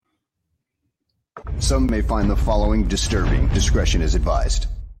Some may find the following disturbing. Discretion is advised.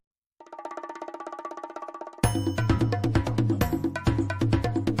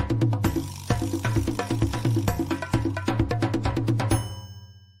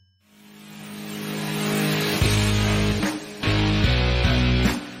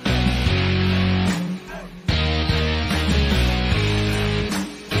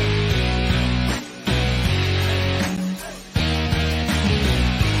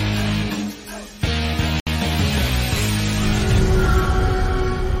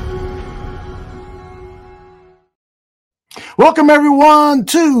 Welcome, everyone,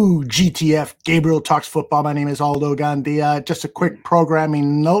 to GTF Gabriel Talks Football. My name is Aldo Gandia. Just a quick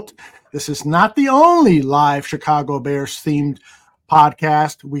programming note. This is not the only live Chicago Bears-themed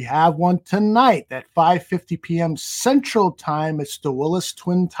podcast. We have one tonight at 5:50 p.m. Central Time. It's the Willis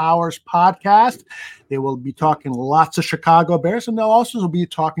Twin Towers podcast. They will be talking lots of Chicago Bears, and they'll also be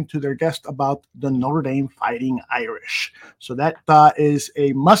talking to their guest about the Notre Dame Fighting Irish. So that is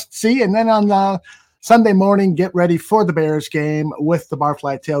a must-see. And then on Sunday morning, get ready for the Bears game with the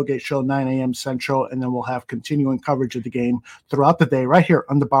Barfly Tailgate Show, 9 a.m. Central, and then we'll have continuing coverage of the game throughout the day right here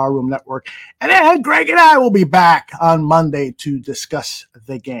on the Barroom Network. And then Greg and I will be back on Monday to discuss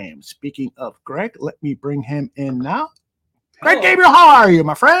the game. Speaking of Greg, let me bring him in now. Greg Gabriel, how are you,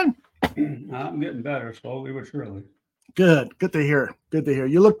 my friend? I'm getting better, slowly but surely. Good to hear. Good to hear.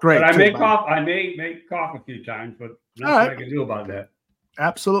 You look great. But I may make cough a few times, but nothing I can do about that.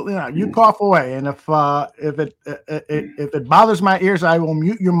 Absolutely not. You cough away, and if it bothers my ears, I will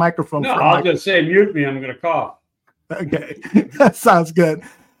mute your microphone. No, I'll just say mute me. I'm going to cough. Okay, that sounds good.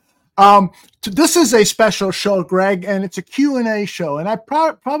 This is a special show, Greg, and it's a Q&A show. And I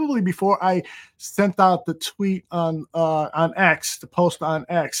probably before I sent out the tweet on X, the post on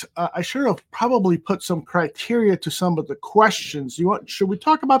X, I should have probably put some criteria to some of the questions. Should we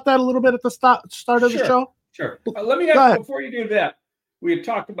talk about that a little bit at the start of the show? Sure. Let me ask before you do that. We had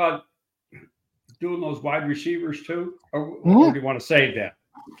talked about doing those wide receivers too, or do you want to save that?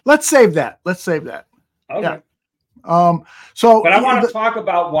 Let's save that. Okay. Yeah. But I want to talk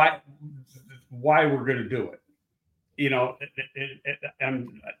about why we're going to do it. You know,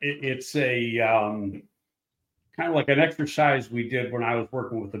 it's a kind of like an exercise we did when I was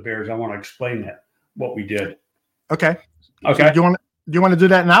working with the Bears. I want to explain what we did. Okay. So do you want to do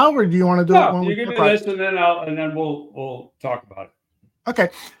that now, or do you want to do it when you can do this, and then we'll talk about it. Okay.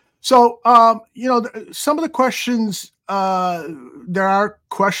 So, some of the questions, there are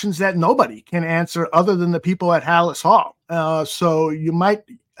questions that nobody can answer other than the people at Hallis Hall. So you might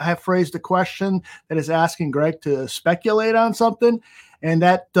have phrased a question that is asking Greg to speculate on something. And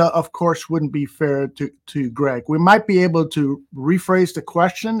that, of course, wouldn't be fair to Greg. We might be able to rephrase the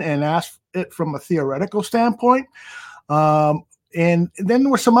question and ask it from a theoretical standpoint. And then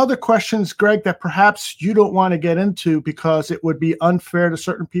there were some other questions, Greg, that perhaps you don't want to get into because it would be unfair to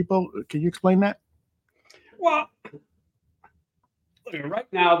certain people. Can you explain that? Well, right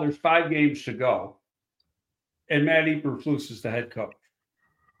now there's 5 games to go, and Matt Eberflus is the head coach.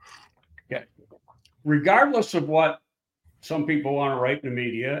 Okay. Regardless of what some people want to write in the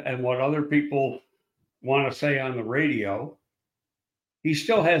media and what other people want to say on the radio, he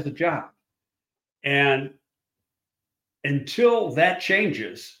still has a job. And until that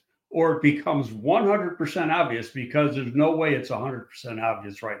changes or it becomes 100% obvious, because there's no way it's 100%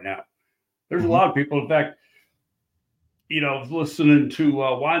 obvious right now. There's a lot of people, in fact, listening to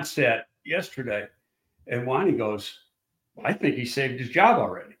Wannstedt yesterday, and Wani goes, I think he saved his job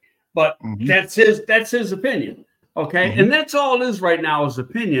already. But that's his opinion. Okay. And that's all it is right now, is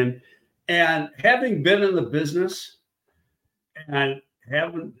opinion. And having been in the business and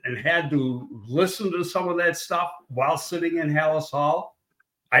had to listen to some of that stuff while sitting in Hallis Hall,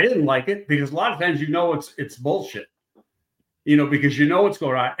 I didn't like it, because a lot of times it's bullshit, because what's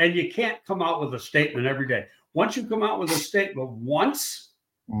going on, and you can't come out with a statement every day. Once you come out with a statement once,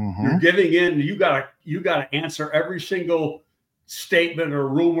 you're giving in. You gotta answer every single statement or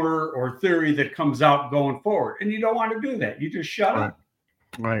rumor or theory that comes out going forward, and you don't want to do that. You just shut up.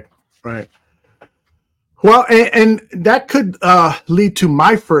 Right. Well, and that could lead to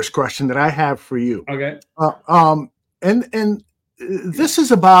my first question that I have for you. Okay. And this is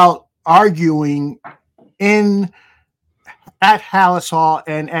about arguing at Hallis Hall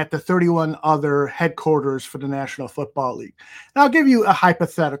and at the 31 other headquarters for the National Football League. And I'll give you a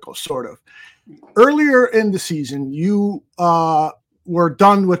hypothetical, sort of. Earlier in the season, you were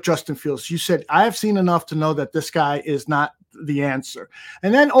done with Justin Fields. You said, I have seen enough to know that this guy is not the answer.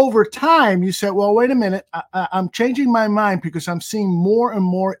 And then over time, you said, well, wait a minute, I'm changing my mind because I'm seeing more and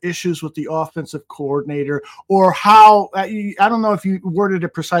more issues with the offensive coordinator, or how, I don't know if you worded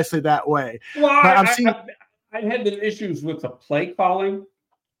it precisely that way. Well, but I'm seeing. I had the issues with the play calling.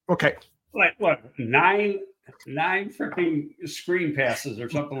 Okay. Like what, nine freaking screen passes or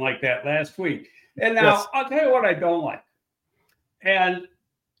something like that last week. And now Yes. I'll tell you what I don't like. And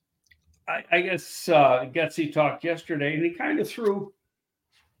I guess Getsy talked yesterday, and he kind of threw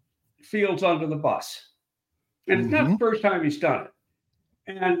Fields under the bus. And it's not the first time he's done it.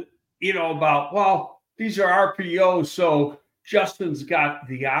 And, about, well, these are RPOs, so Justin's got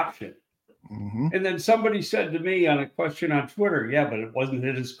the option. And then somebody said to me on a question on Twitter, yeah, but it wasn't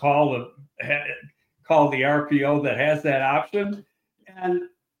his call to call the RPO that has that option. And,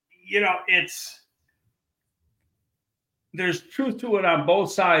 there's truth to it on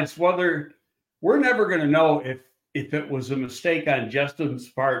both sides. Whether we're never going to know if it was a mistake on Justin's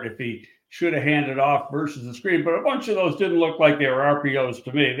part, if he should have handed off versus the screen. But a bunch of those didn't look like they were RPOs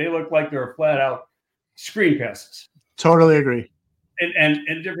to me. They looked like they were flat out screen passes. Totally agree. And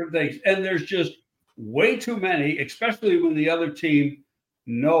different things. And there's just way too many, especially when the other team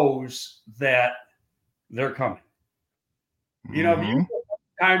knows that they're coming. If you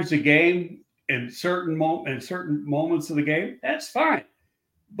times a game in certain moments of the game, that's fine.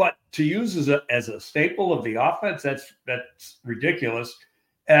 But to use as a staple of the offense, that's ridiculous.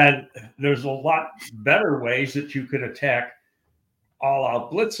 And there's a lot better ways that you could attack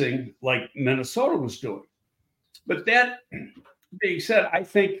all-out blitzing like Minnesota was doing. But that being said, I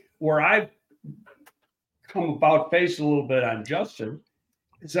think where I've come about face a little bit on Justin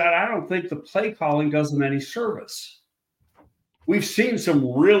is that I don't think the play calling does him any service. We've seen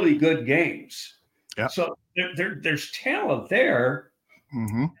some really good games. Yeah. So there's talent there.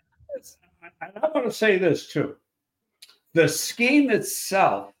 And I want to say this too. The scheme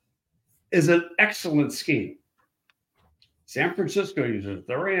itself is an excellent scheme. San Francisco uses it.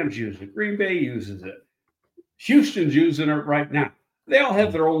 The Rams use it. Green Bay uses it. Houston's using it right now. They all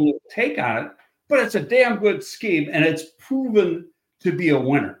have their own little take on it, but it's a damn good scheme, and it's proven to be a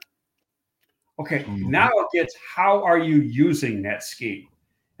winner. Okay, now it gets, how are you using that scheme?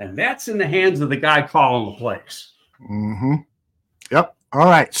 And that's in the hands of the guy calling the plays. Yep. All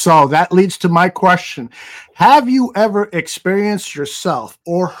right. So that leads to my question. Have you ever experienced yourself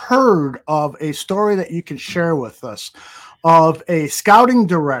or heard of a story that you can share with us of a scouting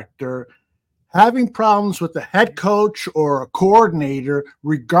director having problems with the head coach or a coordinator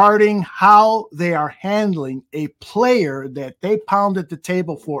regarding how they are handling a player that they pounded the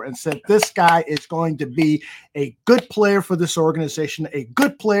table for and said, this guy is going to be a good player for this organization, a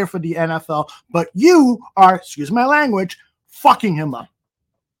good player for the NFL, but you are, excuse my language, fucking him up?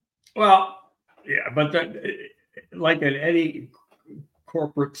 Well, yeah, but like in any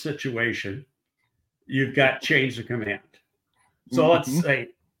corporate situation, you've got chains of command. So let's say,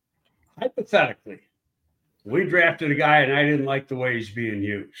 hypothetically, we drafted a guy and I didn't like the way he's being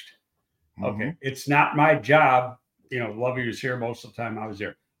used. Okay. It's not my job. Lovey was here most of the time I was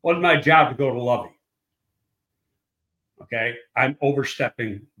there. It wasn't my job to go to Lovey. Okay. I'm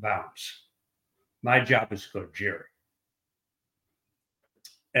overstepping bounds. My job is to go to Jerry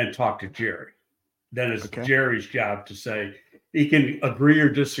and talk to Jerry. Then it's Jerry's job to say he can agree or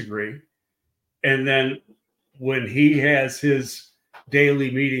disagree. And then when he has his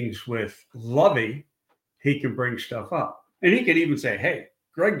daily meetings with Lovey, he can bring stuff up. And he can even say, hey,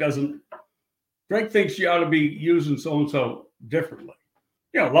 Greg thinks you ought to be using so-and-so differently.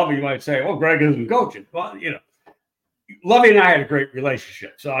 Lovey might say, oh, Greg isn't coaching. Well, Lovey and I had a great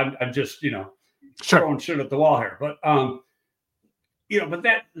relationship. So I'm just, throwing shit at the wall here. But, but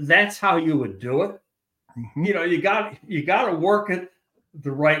that's how you would do it. You got to work it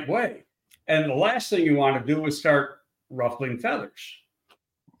the right way. And the last thing you want to do is start ruffling feathers,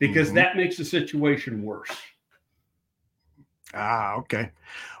 because that makes the situation worse. Okay.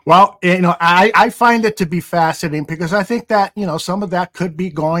 Well, I find it to be fascinating because I think that, some of that could be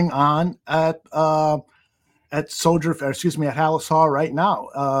going on at Hallis Hall right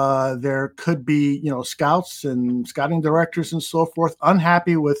now. There could be, scouts and scouting directors and so forth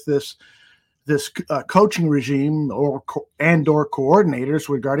unhappy with this coaching regime or coordinators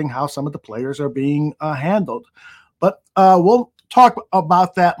regarding how some of the players are being handled. But we'll talk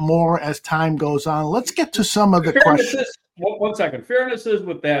about that more as time goes on. Let's get to some of the questions. One second. Fairness is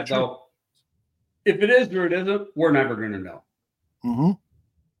with that, though. If it is or it isn't, we're never going to know.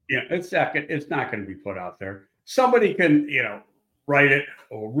 Yeah, it's not going to be put out there. Somebody can, write it,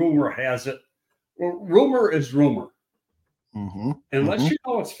 or rumor has it. Well, rumor is rumor. Unless you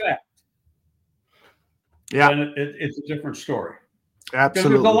know it's fact. then it's a different story.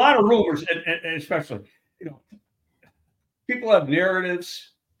 Absolutely. There's a lot of rumors, and especially, people have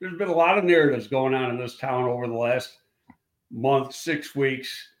narratives. There's been a lot of narratives going on in this town over the last month, 6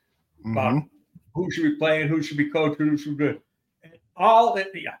 weeks about who should be playing, who should be coaching, who should be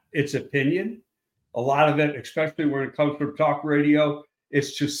it's opinion. A lot of it, especially when it comes from talk radio,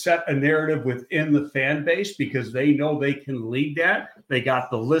 is to set a narrative within the fan base because they know they can lead that. They got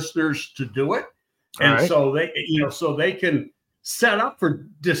the listeners to do it. And so they can set up for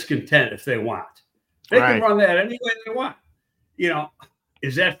discontent if they want. They can run that any way they want.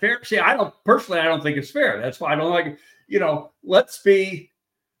 Is that fair? See, I don't think it's fair. That's why I don't like it.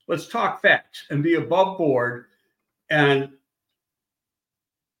 Let's talk facts and be above board. And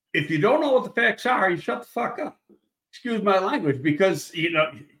if you don't know what the facts are, you shut the fuck up. Excuse my language, because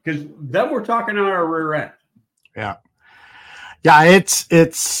then we're talking on our rear end. Yeah, it's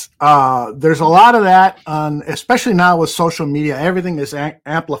there's a lot of that on, especially now with social media. Everything is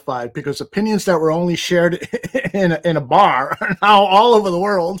amplified because opinions that were only shared in a bar are now all over the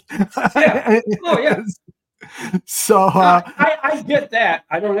world. Yeah. Oh yeah. So I get that.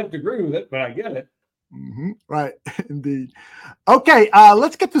 I don't have to agree with it, but I get it. Right, indeed. Okay,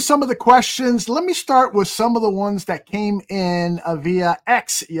 let's get to some of the questions. Let me start with some of the ones that came in via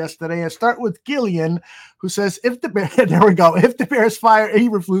X yesterday. I start with Gillian, who says, "If the Bears fire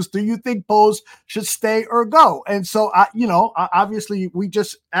Eberflus, do you think Poles should stay or go?" And so, obviously, we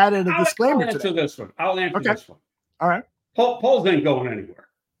just added a disclaimer. I'll answer this one. I'll answer this one. All right. Poles ain't going anywhere.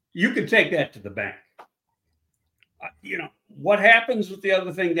 You can take that to the bank. What happens with the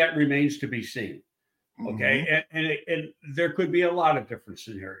other thing, that remains to be seen. Okay. And there could be a lot of different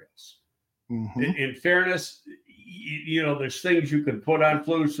scenarios. In fairness, there's things you can put on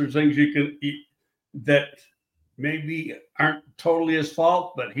Flus. There's things you can that maybe aren't totally his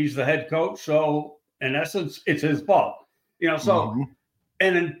fault, but he's the head coach. So in essence, it's his fault, and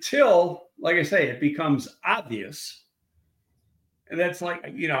until, like I say, it becomes obvious. And that's like,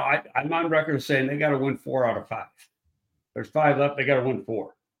 I'm on record of saying they got to win 4 out of 5. There's 5 left. They got to win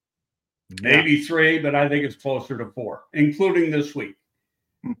 4. Maybe 3, but I think it's closer to 4, including this week,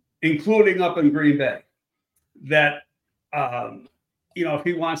 including up in Green Bay, that, if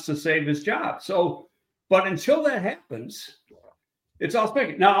he wants to save his job. So, but until that happens, it's all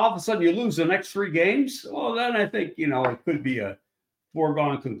speculation. Now, all of a sudden you lose the next 3 games. Well, then I think, it could be a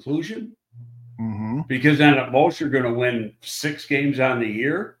foregone conclusion because then at most you're going to win 6 games on the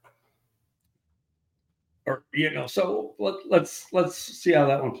year. Or, so let's see how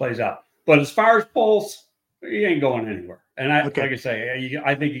that one plays out. But as far as Poles, he ain't going anywhere. And like I say,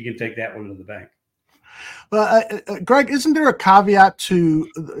 I think you can take that one to the bank. Well, Greg, isn't there a caveat to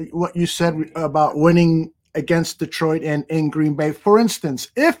what you said about winning against Detroit and in Green Bay? For instance,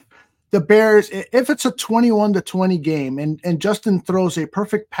 if the Bears, if it's a 21-20 game and Justin throws a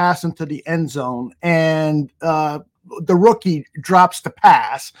perfect pass into the end zone and the rookie drops the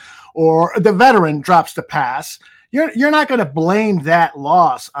pass or the veteran drops the pass, you're not going to blame that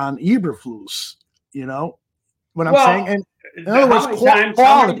loss on Eberflus, what I'm saying? And in other words,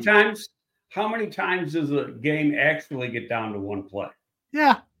 how many times does a game actually get down to one play?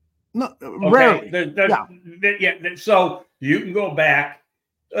 Yeah, no, rarely. So you can go back.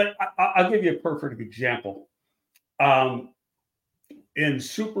 I'll give you a perfect example. In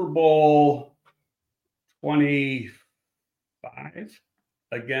Super Bowl 25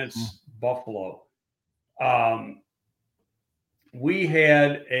 against Buffalo, we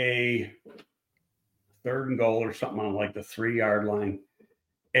had a 3rd and goal or something on like the 3-yard line.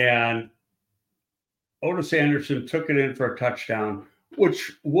 And Otis Anderson took it in for a touchdown,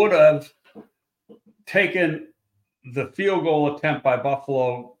 which would have taken the field goal attempt by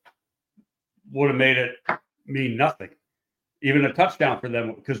Buffalo, would have made it mean nothing, even a touchdown for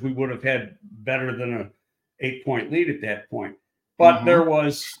them, because we would have had better than a 8-point lead at that point. But there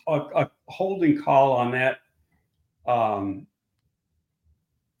was a holding call on that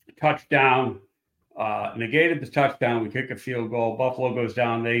touchdown, negated the touchdown. We kick a field goal. Buffalo goes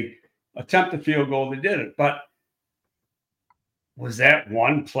down. They attempt the field goal. They did it. But was that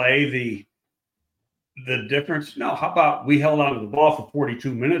one play the difference? No. How about we held on to the ball for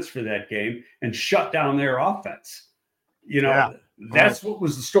 42 minutes for that game and shut down their offense? That's what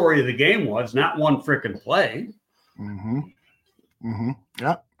was the story of the game, was not one freaking play.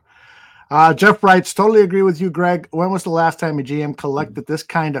 Yeah. Jeff writes, totally agree with you, Greg. When was the last time a GM collected this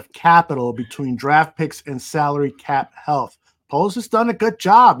kind of capital between draft picks and salary cap health? Poles has done a good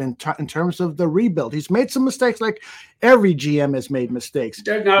job in terms of the rebuild. He's made some mistakes, like every GM has made mistakes.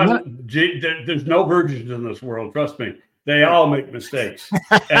 There's no virgins in this world, trust me. They all make mistakes,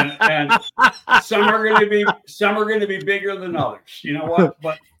 and some are going to be bigger than others. You know what?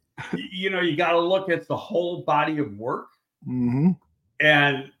 But you got to look at the whole body of work, and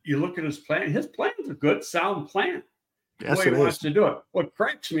you look at his plan. His plan is a good, sound plan. The way he wants to do it. What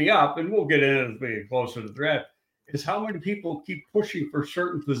cracks me up, and we'll get into it as we get closer to the draft, is how many people keep pushing for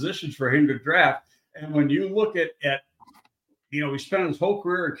certain positions for him to draft. And when you look at he spent his whole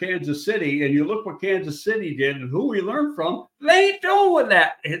career in Kansas City, and you look what Kansas City did and who we learned from, they ain't doing with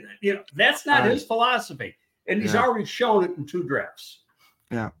that. That's not his philosophy. And he's already shown it in 2 drafts.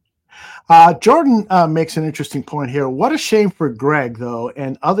 Yeah. Jordan makes an interesting point here. What a shame for Greg, though,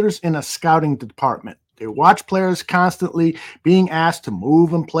 and others in a scouting department. They watch players constantly being asked to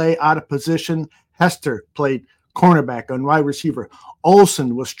move and play out of position. Hester played cornerback and wide receiver.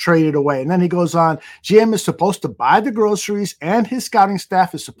 Olsen was traded away. And then he goes on, GM is supposed to buy the groceries, and his scouting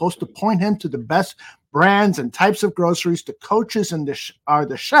staff is supposed to point him to the best brands and types of groceries. The coaches are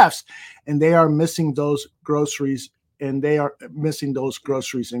the chefs, and they are missing those groceries,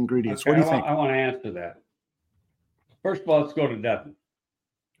 ingredients. Okay, what do you think? I want to answer that. First of all, let's go to Devin.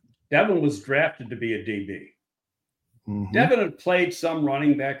 Devin was drafted to be a DB. Devin had played some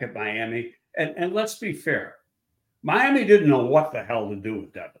running back at Miami. And let's be fair. Miami didn't know what the hell to do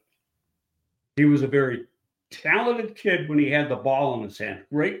with Devin. He was a very talented kid when he had the ball in his hand.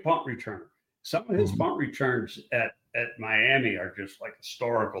 Great punt returner. Some of his punt returns at Miami are just like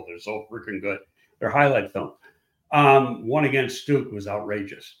historical. They're so freaking good. They're highlight film. One against Duke was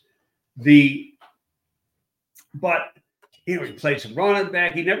outrageous. But he played some running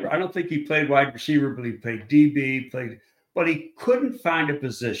back. I don't think he played wide receiver, but he played DB, but he couldn't find a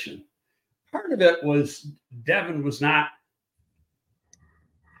position. Part of it was Devin was not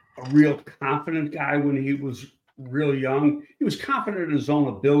a real confident guy when he was real young. He was confident in his own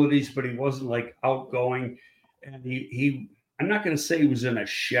abilities, but he wasn't like outgoing. And I'm not going to say he was in a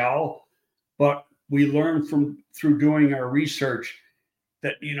shell, but we learned through doing our research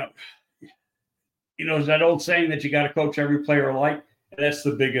that, is that old saying that you got to coach every player alike? And that's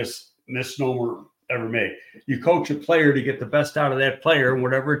the biggest misnomer ever made. You coach a player to get the best out of that player, and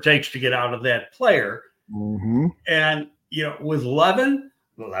whatever it takes to get out of that player. And, with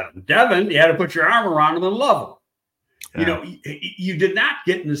Devin, you had to put your arm around him and love him. Yeah. You did not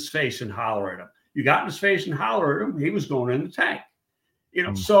get in his face and holler at him. You got in his face and hollered at him. He was going in the tank.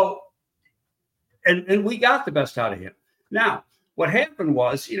 So, and we got the best out of him. Now, what happened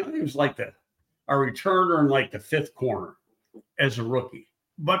was, he was like a returner in like the 5th corner as a rookie.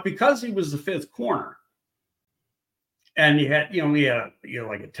 But because he was the 5th corner, and we had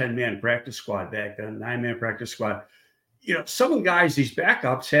like a 10-man practice squad back then, 9-man practice squad. Some of the guys, these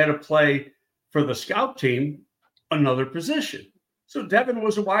backups, had to play for the scout team another position. So Devin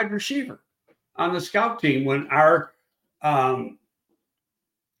was a wide receiver on the scout team when our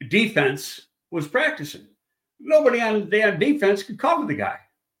defense was practicing. Nobody on the damn defense could cover the guy.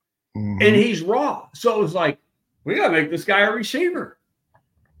 And he's raw. So it was like, we got to make this guy a receiver.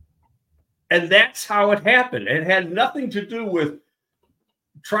 And that's how it happened. It had nothing to do with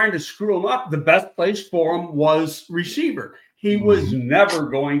trying to screw him up. The best place for him was receiver. He was never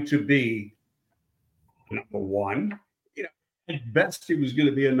going to be number 1. At best, he was going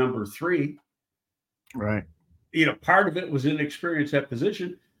to be a number 3. Right. Part of it was inexperience at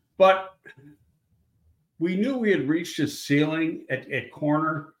position, but we knew we had reached his ceiling at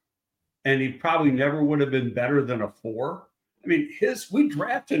corner, and he probably never would have been better than a 4. I mean, we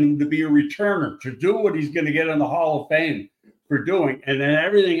drafted him to be a returner, to do what he's going to get in the Hall of Fame for doing, and then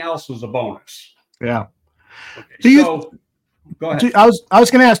everything else was a bonus. Yeah. Okay, go ahead. I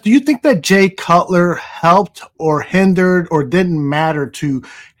was going to ask, do you think that Jay Cutler helped or hindered or didn't matter to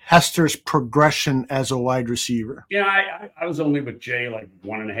Hester's progression as a wide receiver? I was only with Jay like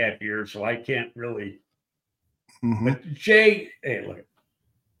 1.5 years, so I can't really. But Jay had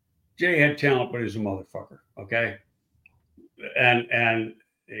talent, but he was a motherfucker. Okay. And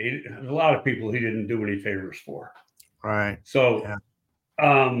there's a lot of people he didn't do any favors for. Right. So,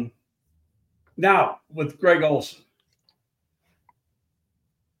 now with Greg Olsen,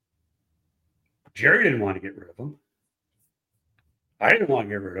 Jerry didn't want to get rid of him. I didn't want to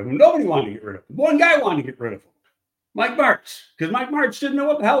get rid of him. Nobody wanted to get rid of him. One guy wanted to get rid of him, Mike Martz, because Mike Martz didn't know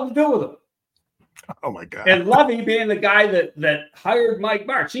what the hell to do with him. Oh my God! And Lovey being the guy that hired Mike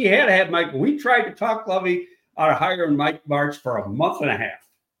Martz, he had to have Mike. We tried to talk Lovey out of hiring Mike Martz for a month and a half.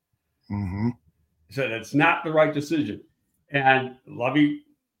 He said it's not the right decision, and Lovey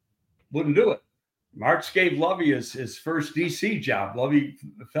wouldn't do it. Martz gave Lovey his first DC job. Lovey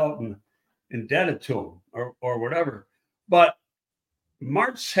felt indebted to him or whatever, but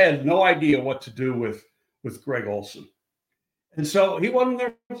Martz had no idea what to do with Greg Olsen. And so he wasn't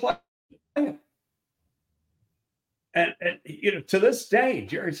there to play. And to this day,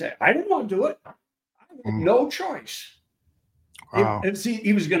 Jerry said, I didn't want to do it. I had no choice. Wow. And see,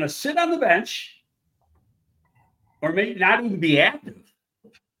 he was going to sit on the bench or maybe not even be active,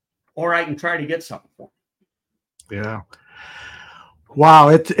 or I can try to get something for him. Yeah. Wow.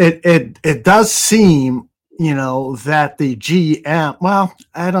 It does seem, that the GM, well,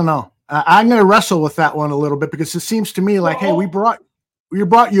 I don't know. I'm going to wrestle with that one a little bit because it seems to me like, hey, we brought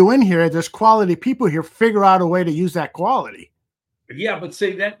you in here. There's quality people here. Figure out a way to use that quality. Yeah, but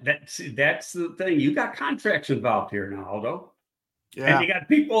see that's the thing. You got contracts involved here now, Aldo. Yeah. And you got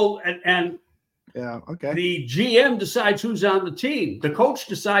people and yeah, okay. The GM decides who's on the team. The coach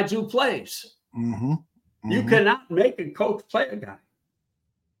decides who plays. Mm-hmm. Mm-hmm. You cannot make a coach play a guy.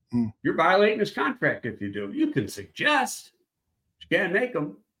 You're violating his contract if you do. You can suggest, you can't make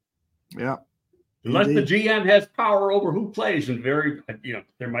them. Yeah. Unless the GM has power over who plays, and there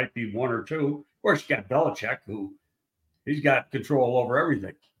might be one or two. Of course, you got Belichick, who he's got control over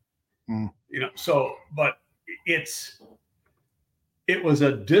everything. But it was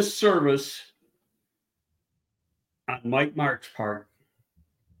a disservice on Mike Mark's part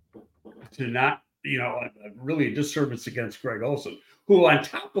to not, really a disservice against Greg Olson, who on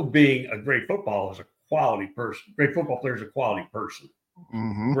top of being a great footballer is a quality person. Great football player is a quality person.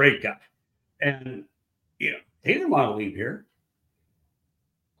 Mm-hmm. Great guy. And, he didn't want to leave here.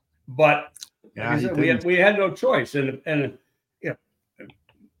 But we had no choice. And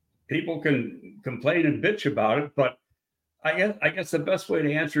people can complain and bitch about it, but I guess the best way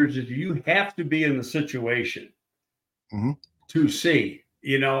to answer is you have to be in the situation to see,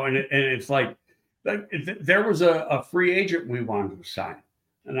 and it's like there was a free agent we wanted to sign,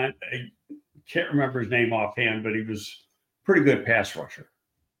 and I can't remember his name offhand, but he was a pretty good pass rusher.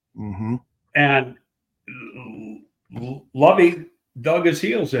 Mm-hmm. And Lovey dug his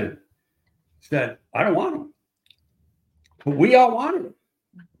heels in, said, I don't want him. But we all wanted him.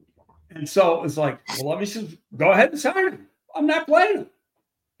 And so it was like, well, Lovey says, go ahead and sign him. I'm not playing him.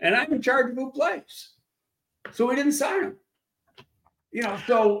 And I'm in charge of who plays. So we didn't sign him.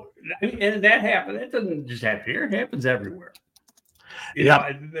 And that happened. It doesn't just happen here. It happens everywhere.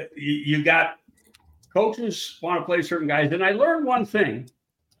 You got coaches want to play certain guys. And I learned one thing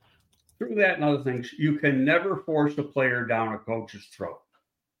through that and other things. You can never force a player down a coach's throat.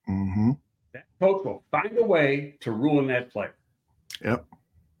 Mm-hmm. That coach will find a way to ruin that player. Yep.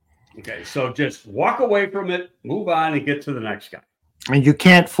 Okay, so just walk away from it, move on, and get to the next guy. And you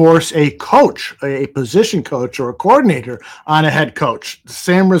can't force a coach, a position coach, or a coordinator on a head coach. The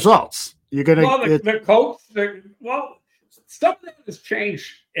same results. You're gonna. The coach. Stuff that has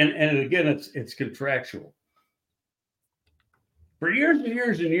changed, and again, it's contractual. For years and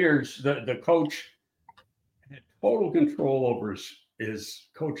years and years, the coach had total control over his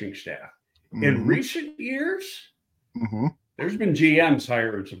coaching staff. Mm-hmm. In recent years. Mm-hmm. There's been GMs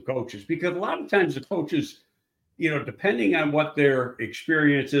hiring some coaches because a lot of times the coaches, depending on what their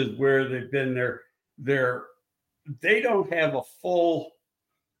experience is, where they've been they don't have a full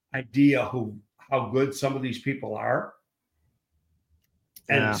idea how good some of these people are.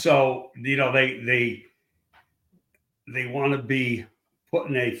 And so, they want to be put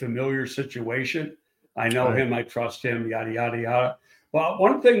in a familiar situation. I know him, I trust him, yada, yada, yada. Well,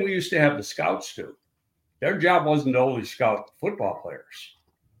 one thing we used to have the scouts do. Their job wasn't to only scout football players.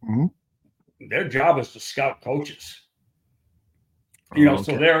 Mm-hmm. Their job is to scout coaches.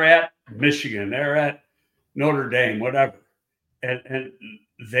 So they're at Michigan, they're at Notre Dame, whatever. And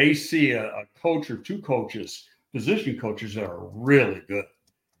they see a coach or two coaches, position coaches that are really good.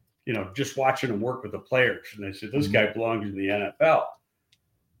 Just watching them work with the players. And they say, this guy belongs in the NFL.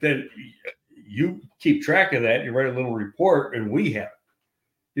 Then you keep track of that. You write a little report, and we have it.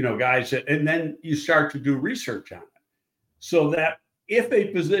 Guys, and then you start to do research on it so that if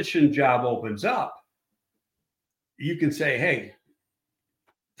a position job opens up, you can say, hey,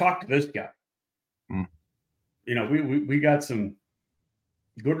 talk to this guy. We got some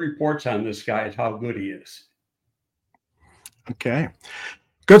good reports on this guy and how good he is. Okay.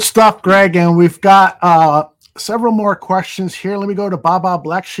 Good stuff, Greg. And we've got several more questions here. Let me go to Baba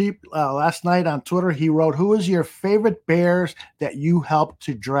Black Sheep. Last night on Twitter, he wrote, who is your favorite Bears that you helped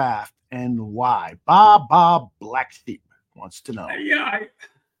to draft and why? Baba Black Sheep wants to know.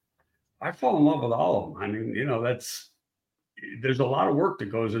 I fall in love with all of them. I mean, there's a lot of work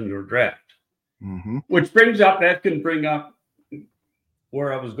that goes into a draft, which that can bring up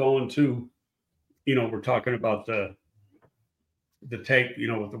where I was going to, we're talking about the tape,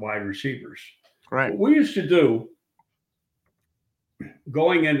 with the wide receivers. Right. What we used to do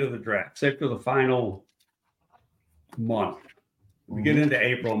going into the draft, say for the final month, We get into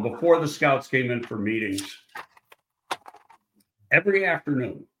April, and before the scouts came in for meetings, every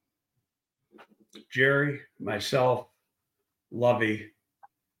afternoon, Jerry, myself, Lovey,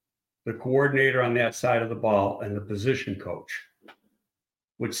 the coordinator on that side of the ball, and the position coach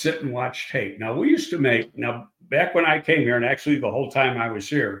would sit and watch tape. Now, back when I came here, and actually the whole time I was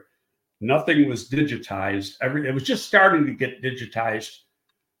here, nothing was digitized. It was just starting to get digitized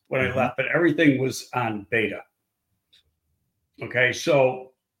when I left, but everything was on beta. Okay,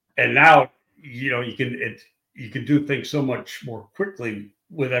 so, and now, you can do things so much more quickly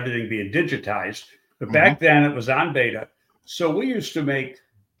with everything being digitized. But back then it was on beta. So we used to make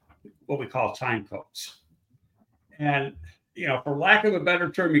what we call time codes. And, for lack of a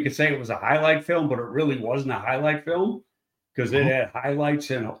better term, you could say it was a highlight film, but it really wasn't a highlight film because it had highlights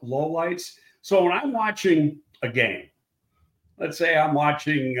and lowlights. So when I'm watching a game, let's say I'm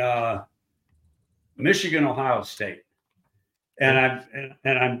watching Michigan, Ohio State, and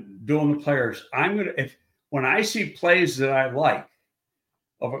I'm doing the players, when I see plays that I like,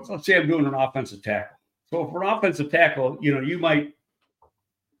 let's say I'm doing an offensive tackle. So for an offensive tackle, you might,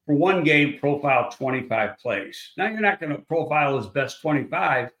 for one game, profile 25 plays. Now, you're not going to profile his best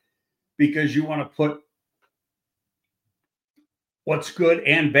 25 because you want to put what's good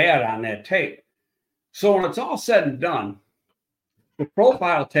and bad on that tape. So when it's all said and done, the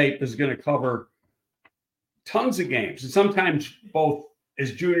profile tape is going to cover tons of games, and sometimes both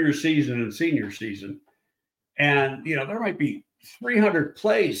as junior season and senior season. And, there might be 300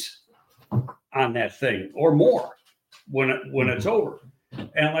 plays on that thing or more when it's over.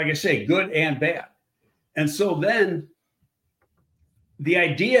 And like I say, good and bad. And so then the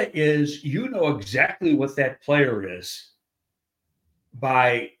idea is exactly what that player is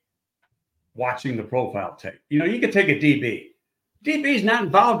by watching the profile tape. You can take a DB. DB is not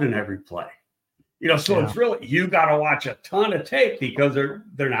involved in every play. It's really, you got to watch a ton of tape because they're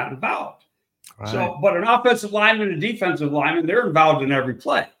not involved. Right. So, but an offensive lineman and a defensive lineman, they're involved in every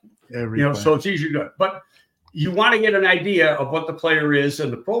play. So it's easier to do it. But you want to get an idea of what the player is,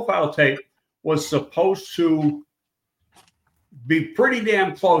 and the profile tape was supposed to be pretty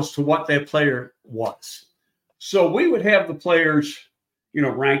damn close to what that player was. So we would have the players,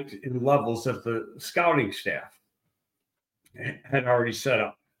 ranked in levels that the scouting staff had already set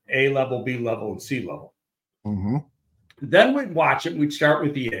up: A level, B level, and C level. Then we'd watch it. We'd start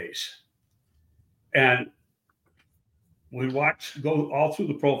with the A's, and we'd go all through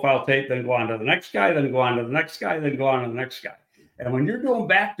the profile tape, then go on to the next guy, then go on to the next guy, then go on to the next guy. And when you're doing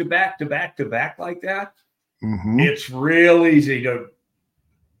back to back to back to back like that, it's real easy to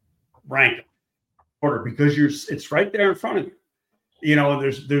rank them order because it's right there in front of you. And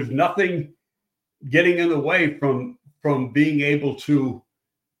there's nothing getting in the way from being able to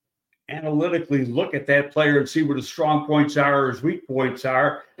analytically look at that player and see where the strong points are or his weak points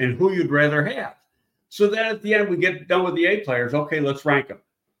are and who you'd rather have. So then at the end, we get done with the A players. Okay, let's rank them.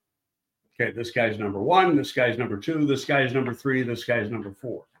 Okay, this guy's number 1. This guy's number 2. This guy's number 3. This guy's number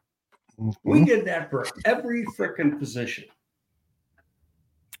 4. We did that for every freaking position.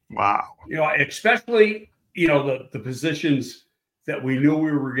 Wow. Especially, the positions that we knew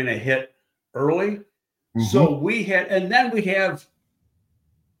we were going to hit early. So we had, and then we have,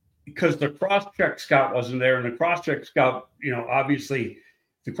 because the cross-check scout wasn't there, and the cross-check scout, obviously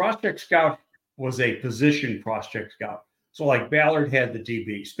the cross-check scout was a position cross-check scout. So like Ballard had the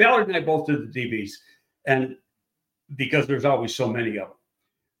DBs. Ballard and I both did the DBs, and because there's always so many of them.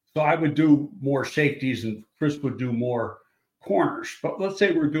 So I would do more safeties and Chris would do more corners. But let's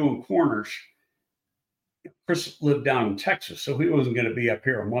say we're doing corners. Chris lived down in Texas, so he wasn't going to be up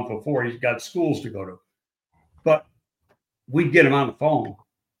here a month before. He's got schools to go to. But we'd get him on the phone.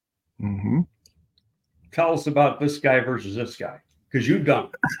 Tell us about this guy versus this guy, because you've done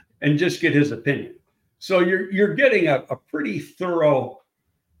it, and just get his opinion. So you're getting a pretty thorough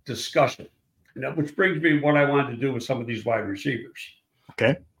discussion, which brings me to what I wanted to do with some of these wide receivers.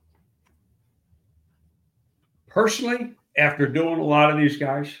 Okay. Personally, after doing a lot of these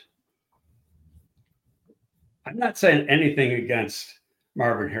guys, I'm not saying anything against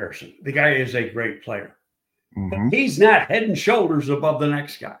Marvin Harrison. The guy is a great player. But he's not head and shoulders above the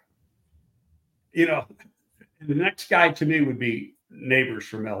next guy. The next guy to me would be Neighbors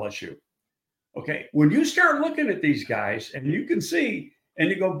from LSU. Okay. When you start looking at these guys and you can see, and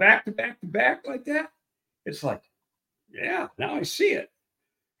you go back to back to back like that, it's like, yeah, now I see it.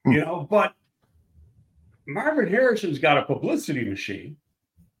 But Marvin Harrison's got a publicity machine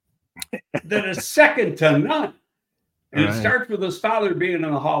that is second to none. And it starts with his father being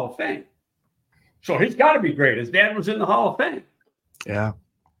in the Hall of Fame. So he's got to be great. His dad was in the Hall of Fame. Yeah.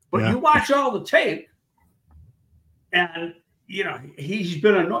 But you watch all the tape, and he's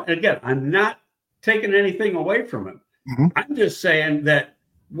been annoying. Again, I'm not taking anything away from him. Mm-hmm. I'm just saying that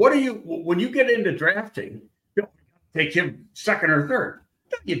when you get into drafting, you take him second or third.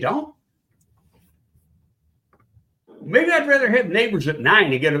 No, you don't. Maybe I'd rather have Neighbors at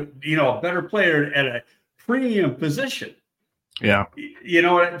 9 to get a better player at a premium position. Yeah. You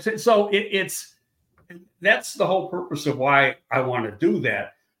know what I'm saying? So that's the whole purpose of why I want to do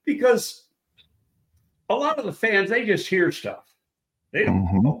that, because a lot of the fans, they just hear stuff. They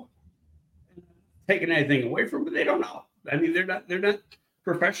don't know. Taking anything away from it, they don't know. I mean, they're not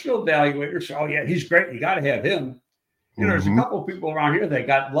professional evaluators. Oh yeah, he's great. You got to have him. There's a couple of people around here that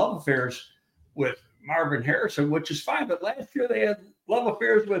got love affairs with Marvin Harrison, which is fine. But last year they had love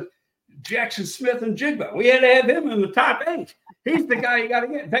affairs with Jackson Smith and Jigba. We had to have him in the top 8. He's the guy you got to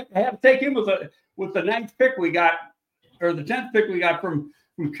get. In fact, I have to take him with the 9th pick we got, or the 10th pick we got from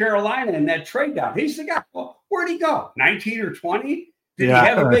Carolina in that trade down. He's the guy. Well, where'd he go? 19 or 20? Did he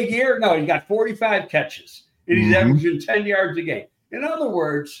have a big year? No, he got 45 catches, and he's averaging 10 yards a game. In other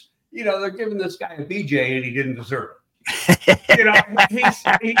words, they're giving this guy a BJ, and he didn't deserve it.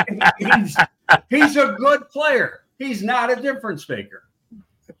 He's a good player. He's not a difference maker.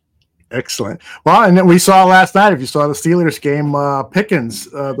 Excellent. Well, and then we saw last night, if you saw the Steelers game, Pickens,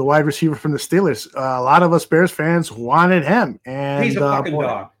 the wide receiver from the Steelers, a lot of us Bears fans wanted him. And he's a fucking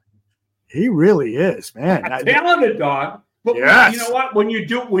dog. He really is, man. A talented dog. But yes. You know what? When you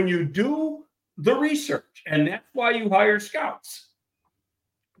do the research, and that's why you hire scouts,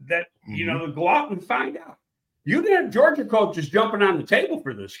 that to go out and find out. You can have Georgia coaches jumping on the table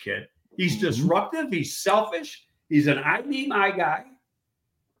for this kid. He's disruptive. He's selfish. He's an I be my guy.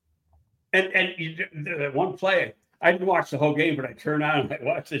 And that one play, I didn't watch the whole game, but I turned on and I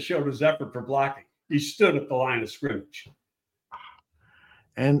watched. They showed his effort for blocking. He stood at the line of scrimmage.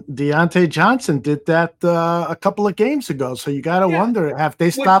 And Deontay Johnson did that a couple of games ago. So you got to wonder, have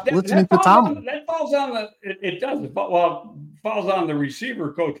they stopped listening to Tomlin? That falls on it does. Well, falls on the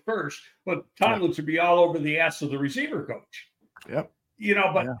receiver coach first, but Tomlin should be all over the ass of the receiver coach. Yep.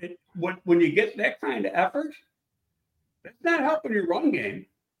 When you get that kind of effort, that's not helping your run game.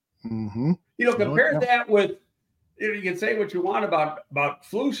 Compare that with, you can say what you want about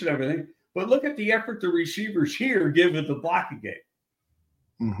Flus and everything, but look at the effort the receivers here give at the blocking game.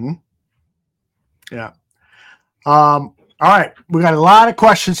 Yeah. All right. We got a lot of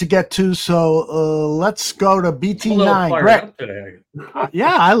questions to get to, so let's go to BT9. Greg.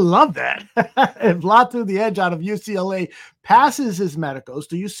 Yeah, I love that. If Vlad threw the edge out of UCLA, passes his medicals,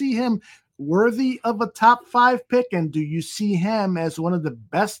 do you see him worthy of a top 5 pick? And do you see him as one of the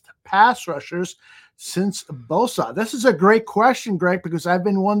best pass rushers since Bosa? This is a great question, Greg, because I've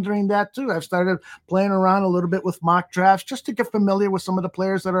been wondering that too. I've started playing around a little bit with mock drafts just to get familiar with some of the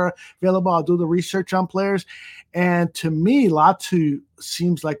players that are available. I'll do the research on players. And to me, Latu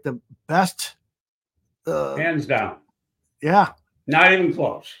seems like the best. Hands down. Yeah. Not even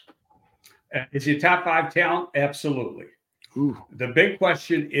close. Is he a top 5 talent? Absolutely. Ooh. The big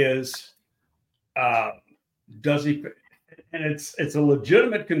question is, does he? And it's a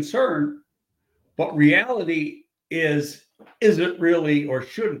legitimate concern. But reality is it really or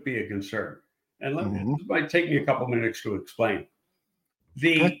should it be a concern? And this might take me a couple minutes to explain.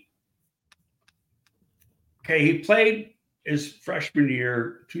 He played his freshman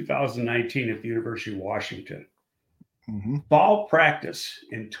year, 2019, at the University of Washington. Ball practice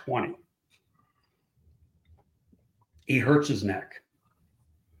in 20. He hurts his neck.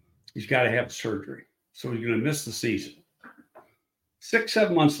 He's got to have surgery. So he's going to miss the season.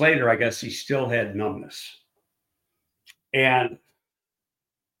 6-7 months later, I guess he still had numbness. And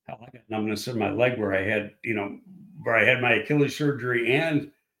I got numbness in my leg where I had my Achilles surgery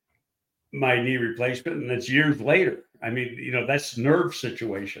and my knee replacement. And it's years later. I mean, that's nerve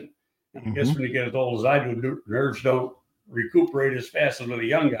situation. And I guess when you get as old as I do, nerves don't recuperate as fast as with a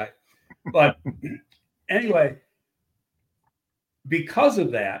young guy. But anyway, because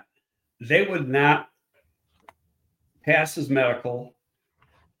of that, they would not pass his medical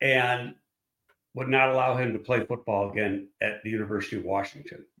and would not allow him to play football again at the University of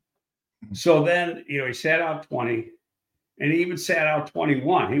Washington. So then, he sat out 20 and he even sat out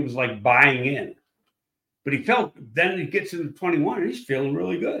 21. He was like buying in, but then he gets into 21 and he's feeling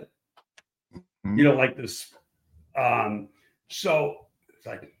really good. Like this. So it's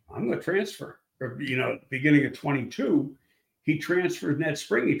like, I'm going to transfer. Or, beginning of 22, he transfers in that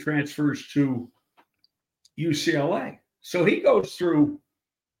spring. He transfers to UCLA. So he goes through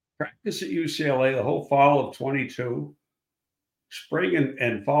practice at UCLA the whole fall of 22, spring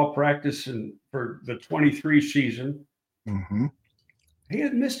and fall practice for the 23 season. He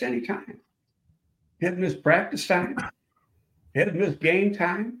hadn't missed any time. He hadn't missed practice time. He hasn't missed game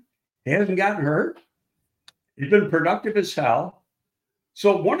time. He hasn't gotten hurt. He's been productive as hell.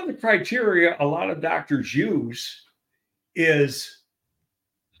 So one of the criteria a lot of doctors use is,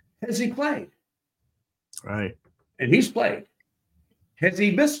 has he played? Right. And he's played. Has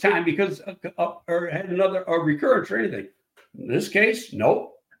he missed time because or had a recurrence or anything? In this case,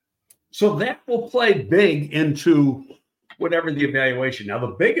 nope. So that will play big into whatever the evaluation. Now,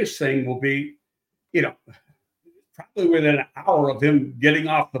 the biggest thing will be, probably within an hour of him getting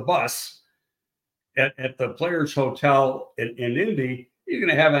off the bus at the Players Hotel in Indy, he's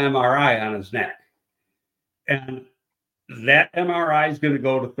going to have an MRI on his neck. And that MRI is going to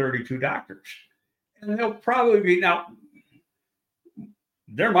go to 32 doctors. And they'll probably be, now,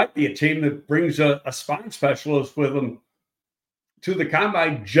 there might be a team that brings a spine specialist with them to the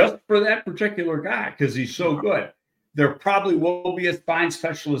combine just for that particular guy because he's so good. There probably will be a spine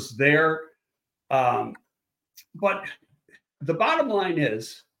specialist there. But the bottom line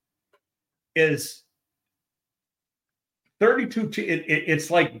is 32,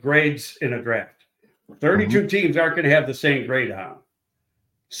 it's like grades in a draft. 32 teams aren't going to have the same grade on him.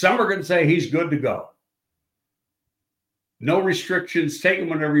 Some are going to say he's good to go. No restrictions, take him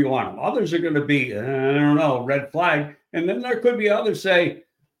whenever you want him. Others are going to be, I don't know, red flag. And then there could be others say,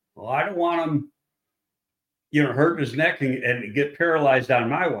 well, I don't want him, hurt his neck and get paralyzed on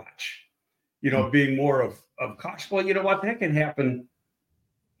my watch, being more of caution. Well, you know what? That can happen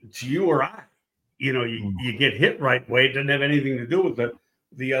to you or I. You get hit right way. It doesn't have anything to do with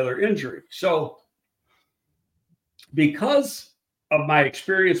the other injury. So because of my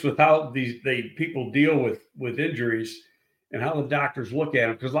experience with how the people deal with injuries and how the doctors look at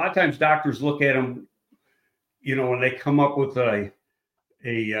them, because a lot of times doctors look at them, when they come up with a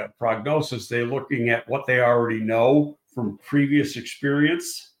prognosis, they're looking at what they already know from previous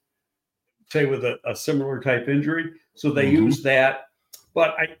experience, say with a similar type injury. So they use that.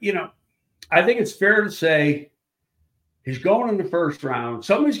 But I think it's fair to say he's going in the first round.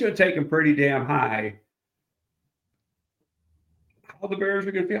 Somebody's going to take him pretty damn high. How the Bears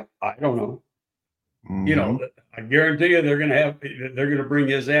are going to feel, I don't know. I guarantee you they're going to bring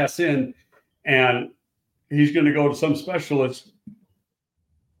his ass in, and he's going to go to some specialist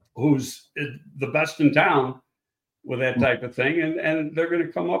who's the best in town with that type of thing, and they're going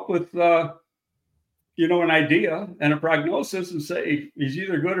to come up with an idea and a prognosis and say he's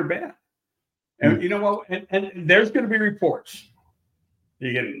either good or bad. And you know what? And there's going to be reports.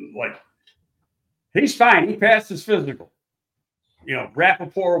 You can he's fine. He passed his physical.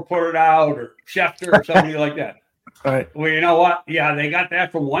 Rappaport will put it out, or Schefter or somebody like that. All right. Well, you know what? Yeah, they got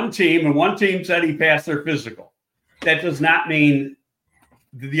that from one team, and one team said he passed their physical. That does not mean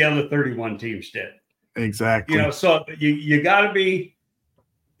the other 31 teams did. Exactly. So you got to be.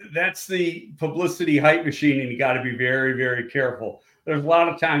 That's the publicity hype machine, and you got to be very, very careful. There's a lot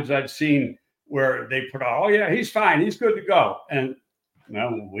of times I've seen where they put out, oh yeah, he's fine, he's good to go, and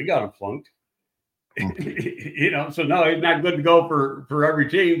we got him flunked. So no, he's not good to go for every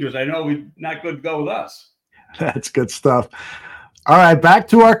team because I know he's not good to go with us. That's good stuff. All right, back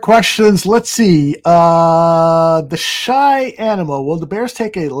to our questions. Let's see. The Shy Animal. Will the Bears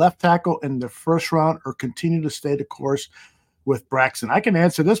take a left tackle in the first round or continue to stay the course with Braxton? I can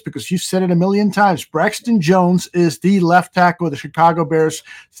answer this because you've said it a million times. Braxton Jones is the left tackle of the Chicago Bears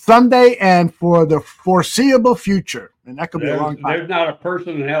Sunday and for the foreseeable future. And that could be a long time. There's not a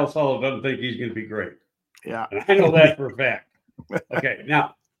person in household that doesn't think he's going to be great. Yeah. And I know that for a fact. Okay.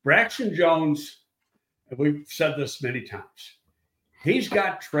 Now, Braxton Jones, and we've said this many times, he's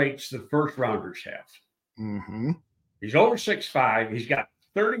got traits that first rounders have. Mm-hmm. He's over 6'5". He's got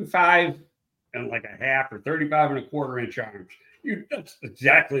 35 and like a half or 35 and a quarter inch arms. That's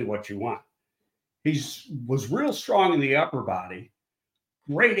exactly what you want. Was real strong in the upper body.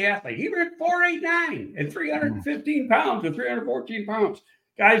 Great athlete. He ran 4.89 and 315 pounds or 314 pounds.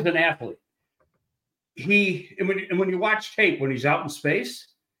 Guy's an athlete. When you watch tape, when he's out in space,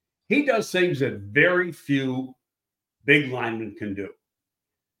 he does things that very few big linemen can do.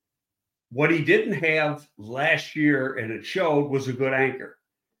 What he didn't have last year, and it showed, was a good anchor.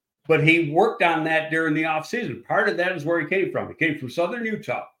 But he worked on that during the offseason. Part of that is where he came from. He came from Southern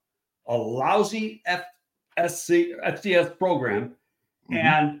Utah, a lousy FCS program,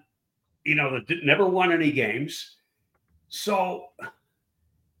 and that never won any games. So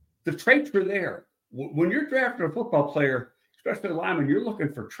the traits were there. When you're drafting a football player, especially a lineman, you're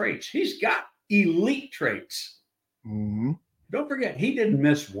looking for traits. He's got elite traits. Mm-hmm. Don't forget, he didn't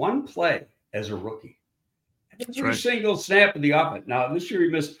miss one play as a rookie. Every right. single snap of the offense. Now, this year he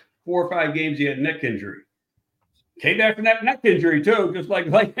missed 4 or 5 games. He had a neck injury. Came back from that neck injury too, just like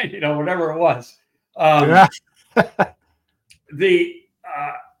whatever it was.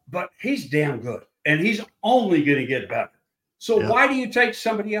 But he's damn good, and he's only going to get better. So why do you take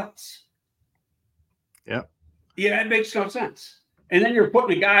somebody else? Yep. Yeah, it makes no sense. And then you're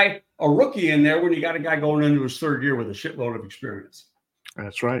putting a rookie in there when you got a guy going into his third year with a shitload of experience.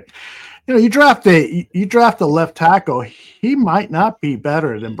 That's right. You draft a left tackle. He might not be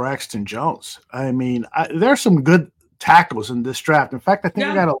better than Braxton Jones. I mean, there's some good tackles in this draft. In fact, I think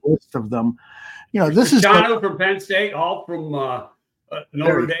I got a list of them. This is John from Penn State, all from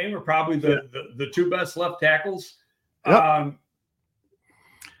Notre Dame are probably the two best left tackles. Yep.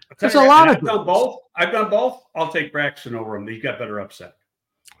 There's a lot of I've done both. I'll take Braxton over him. He's got better upset.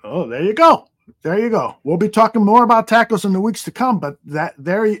 Oh, there you go. We'll be talking more about tackles in the weeks to come, but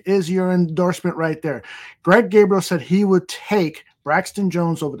there is your endorsement right there. Greg Gabriel said he would take Braxton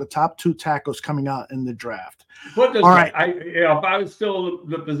Jones over the top two tackles coming out in the draft. All right. If I was still in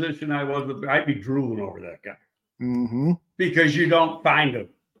the position I was, I'd be drooling over that guy. Mm-hmm. Because you don't find him.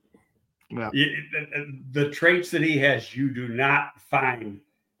 Yeah. The traits that he has, you do not find.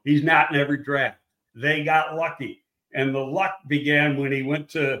 He's not in every draft. They got lucky. And the luck began when he went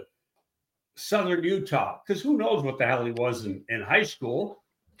to Southern Utah. Because who knows what the hell he was in high school.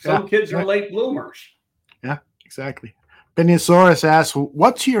 Some kids are late bloomers. Yeah, exactly. Beniosaurus asks,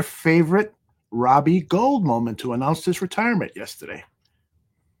 what's your favorite Robbie Gould moment to announce his retirement yesterday?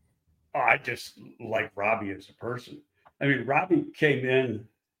 Oh, I just like Robbie as a person. I mean, Robbie came in,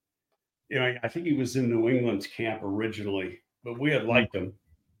 I think he was in New England's camp originally, but we had liked him.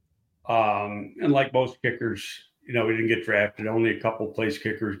 And like most kickers, he didn't get drafted. Only a couple place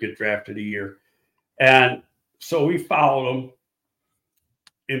kickers get drafted a year. And so we followed him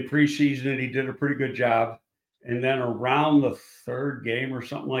in preseason, and he did a pretty good job. And then around the third game or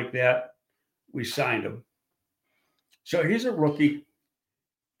something like that, we signed him. So he's a rookie.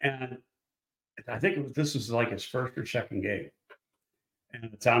 And I think this was like his first or second game. And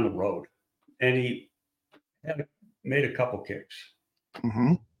it's on the road. And he made a couple kicks.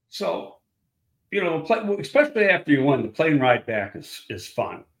 Mm-hmm. So, especially after you win, the plane ride back is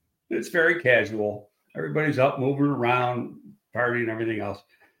fun. It's very casual. Everybody's up, moving around, partying, everything else.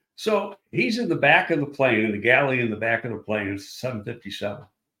 So he's in the back of the plane, in the galley in the back of the plane. It's 757.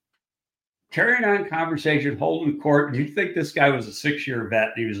 Carrying on conversation, holding court. And you'd think this guy was a 6-year vet.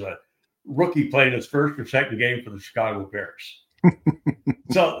 He was a rookie playing his first or second game for the Chicago Bears.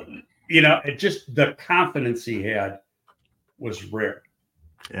 So, it just the confidence he had was rare.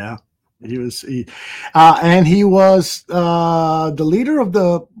 Yeah, he was the leader of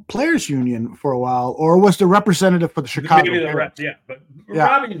the players union for a while, or was the representative for the Chicago Bears.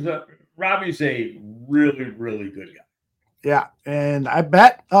 Robbie's a really, really good guy. Yeah, and I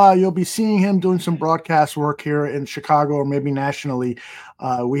bet you'll be seeing him doing some broadcast work here in Chicago or maybe nationally.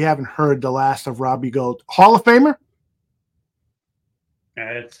 We haven't heard the last of Robbie Gould. Hall of Famer?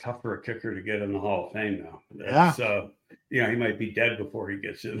 It's tough for a kicker to get in the Hall of Fame now. He might be dead before he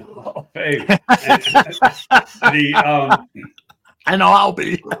gets in the Hall of Fame. I know I'll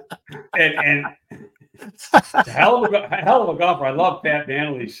be. And a hell of a golfer. I love Pat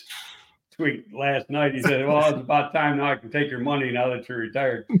Manley's tweet last night. He said, "Well, it's about time now I can take your money now that you're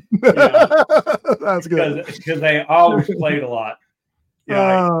retired." That's good. Because they always played a lot.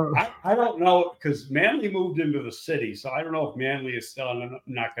 I don't know, because Manley moved into the city, so I don't know if Manley is still. I'm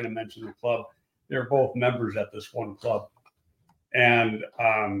not going to mention the club. They're both members at this one club, and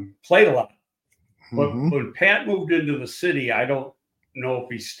played a lot. But when Pat moved into the city, I don't know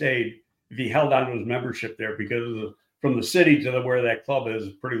if he held on to his membership there, because from the city to where that club is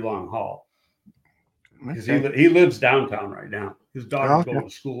a pretty long haul. Because he lives downtown right now. His daughter's going to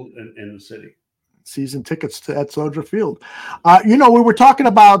school in the city. Season tickets at Soldier Field. We were talking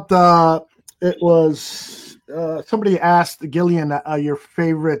about it was somebody asked Gillian your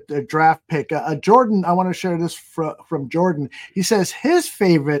favorite draft pick. Jordan, I want to share this from Jordan. He says his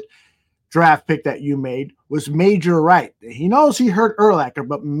favorite draft pick that you made was Major Wright. He knows he hurt Urlacher,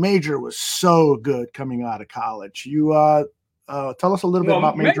 but Major was so good coming out of college. You tell us a little bit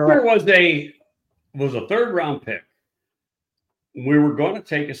about Major Wright. Major was a third round pick. We were going to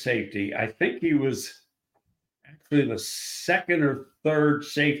take a safety. I think he was actually the second or third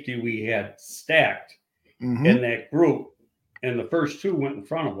safety we had stacked in that group, and the first two went in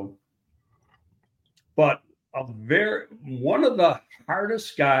front of him. But one of the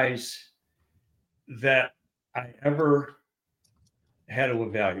hardest guys that I ever had to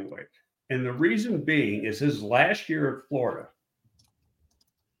evaluate. And the reason being is his last year at Florida,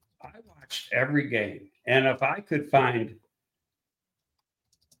 I watched every game. And if I could find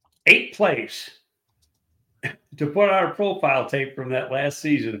 8 plays to put on a profile tape from that last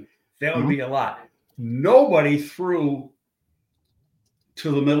season, that would be a lot. Nobody threw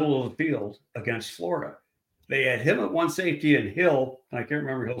to the middle of the field against Florida. They had him at one safety and Hill, and I can't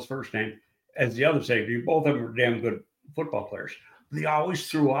remember Hill's first name, as the other safety. Both of them were damn good football players. They always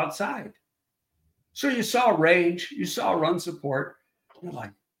threw outside. So you saw range, you saw run support. You're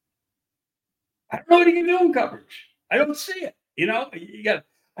like, I don't know what he can do in coverage. I don't see it.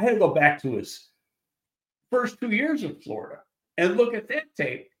 I had to go back to his first 2 years in Florida and look at that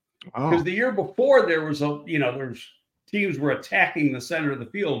tape. Because the year before there's teams were attacking the center of the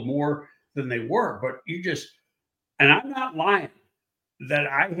field more than they were. But and I'm not lying, that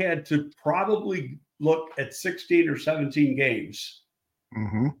I had to probably look at 16 or 17 games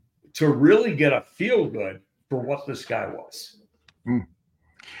to really get a feel good for what this guy was.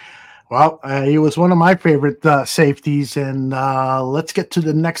 Well, he was one of my favorite safeties. And let's get to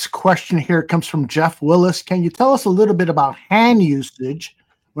the next question here. It comes from Jeff Willis. Can you tell us a little bit about hand usage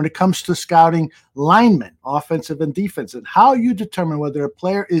when it comes to scouting linemen, offensive and defensive, how you determine whether a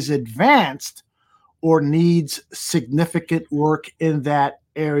player is advanced or needs significant work in that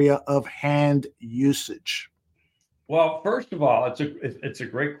area of hand usage? Well, first of all, it's a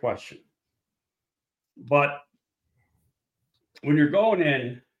great question. But when you're going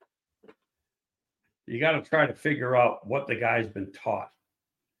in, you got to try to figure out what the guy's been taught.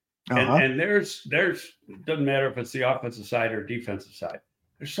 And there's it doesn't matter if it's the offensive side or defensive side.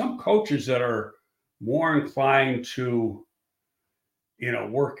 There's some coaches that are more inclined to,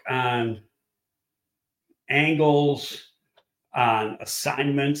 work on angles, on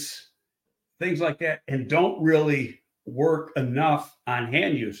assignments, things like that, and don't really work enough on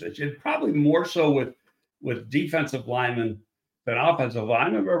hand usage. And probably more so with defensive linemen than offensive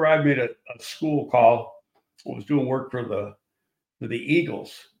linemen. I remember I made a school call. I was doing work for the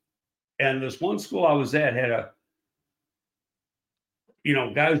Eagles. And this one school I was at had a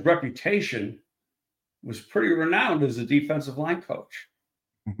guy's reputation was pretty renowned as a defensive line coach.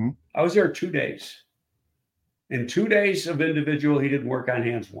 I was there 2 days. In 2 days of individual, he didn't work on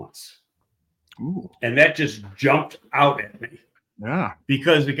hands once. Ooh. And that just jumped out at me. Yeah.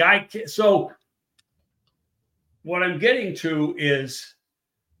 Because the guy, so what I'm getting to is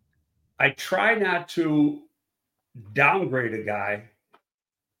I try not to downgrade a guy,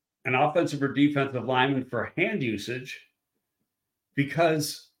 an offensive or defensive lineman, for hand usage,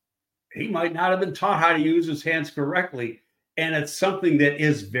 because he might not have been taught how to use his hands correctly. And it's something that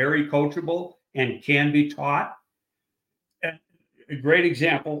is very coachable and can be taught. And a great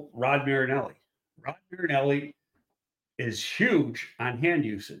example, Rod Marinelli. Rod Marinelli is huge on hand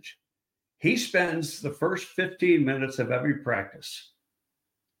usage. He spends the first 15 minutes of every practice,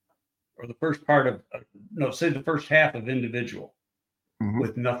 or the first part of, say the first half of individual,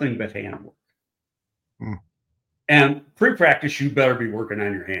 with nothing but hand work. And pre-practice, you better be working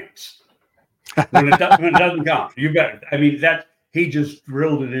on your hands. When it doesn't count, you better. I mean, he just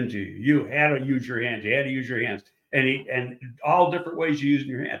drilled it into you. You had to use your hands. You had to use your hands, and all different ways you use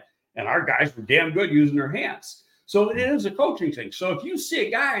your hand. And our guys were damn good using their hands. So it is a coaching thing. So if you see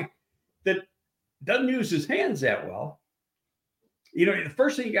a guy that doesn't use his hands that well, the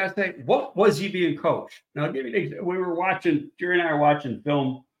first thing you got to think, what was he being coached? Now, I'll give you an example. Jerry and I were watching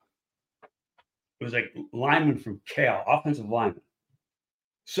film. It was like lineman from Cal, offensive lineman.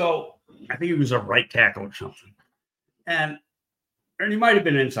 So I think he was a right tackle or something. And he might have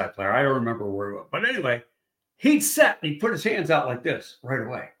been an inside player. I don't remember where he was. But anyway, he'd set and he'd put his hands out like this right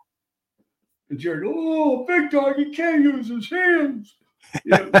away. And Jerry, big dog, he can't use his hands.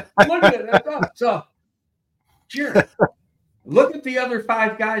 Look at that. So, Jerry, look at the other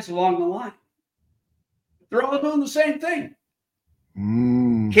 5 guys along the line. They're all doing the same thing.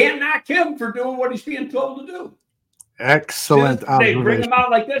 Can't knock him for doing what he's being told to do. Excellent They bring him out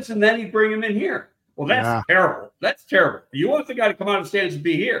like this, and then he'd bring him in here. Well, that's terrible. That's terrible. You want the guy to come out of the stands and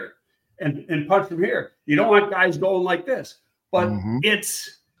be here and punch from here. You don't want guys going like this. But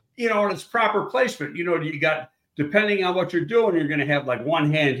it's, in its proper placement. You got, depending on what you're doing, you're going to have like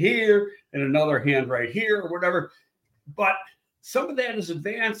one hand here and another hand right here or whatever. But some of that is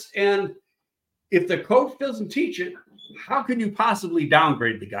advanced. And if the coach doesn't teach it, how can you possibly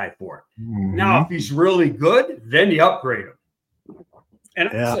downgrade the guy for it? Now, if he's really good, then you upgrade him. And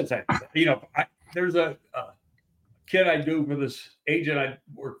there's a kid I do for this agent I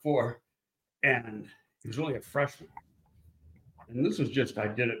work for, and he was only a freshman. And this was I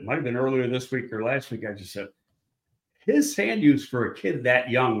did it, might have been earlier this week or last week. I just said, his hand use for a kid that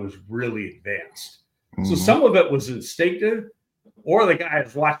young was really advanced. So some of it was instinctive, or the guy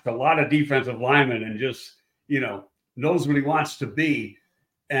has watched a lot of defensive linemen and just, knows what he wants to be.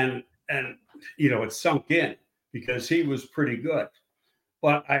 And it's sunk in because he was pretty good.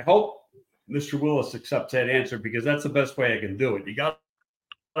 But I hope Mr. Willis accepts that answer, because that's the best way I can do it. You got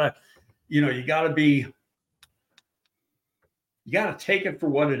you got to take it for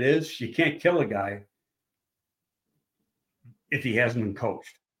what it is. You can't kill a guy if he hasn't been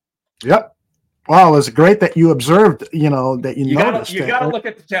coached. Yep. Wow, it was great that you observed, that you noticed. You got to look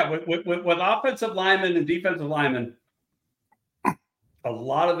at the talent with offensive linemen and defensive linemen. A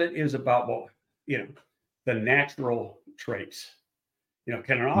lot of it is about the natural traits.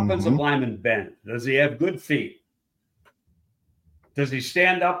 Can an offensive lineman bend? Does he have good feet? Does he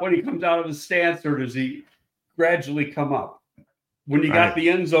stand up when he comes out of his stance, or does he gradually come up? When you got the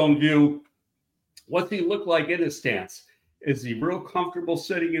end zone view, what's he look like in his stance? Is he real comfortable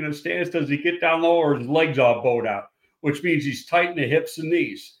sitting in his stance? Does he get down low, or his legs all bowed out, which means he's tight in the hips and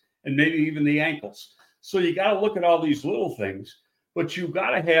knees and maybe even the ankles? So you got to look at all these little things, but you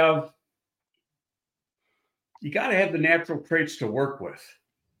got to have the natural traits to work with.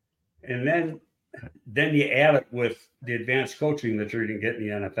 And then you add it with the advanced coaching that you're going to get in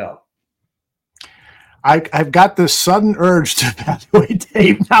the NFL. I've got this sudden urge to evaluate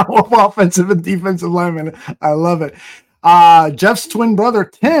tape now of offensive and defensive linemen. I love it. Jeff's twin brother,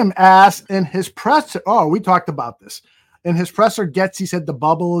 Tim, asked in his presser. Oh, we talked about this. In his presser, he said the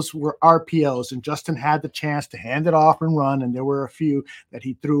bubbles were RPOs, and Justin had the chance to hand it off and run, and there were a few that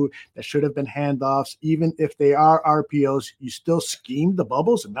he threw that should have been handoffs. Even if they are RPOs, you still schemed the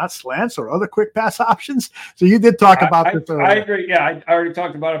bubbles and not slants or other quick pass options. So you did talk about this earlier. I agree. Yeah, I already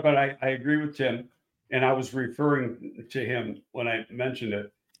talked about it, but I agree with Tim, and I was referring to him when I mentioned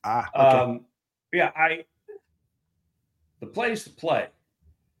it. Okay. The play's the play.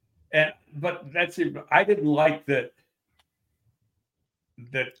 But that's it. I didn't like that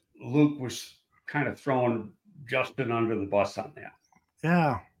Luke was kind of throwing Justin under the bus on that.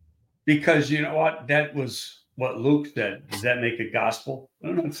 Yeah. Because you know what? That was what Luke said. Does that make it gospel?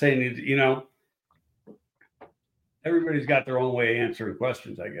 I'm not saying it, everybody's got their own way of answering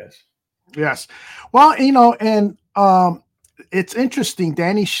questions, I guess. Yes. Well, and it's interesting.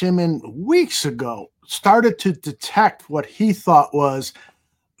 Danny Shimon weeks ago started to detect what he thought was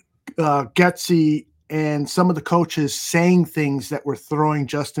Getsy and some of the coaches saying things that were throwing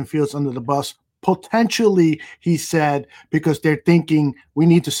Justin Fields under the bus. Potentially, he said, because they're thinking we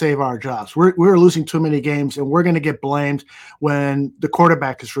need to save our jobs. We're losing too many games, and we're going to get blamed when the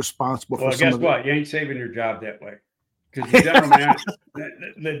quarterback is responsible for some guess what? You ain't saving your job that way, because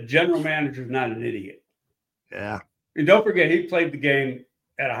the general manager is not an idiot. Yeah. And don't forget, he played the game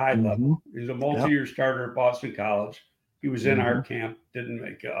at a high level. He's a multi-year starter at Boston College. He was in our camp. Didn't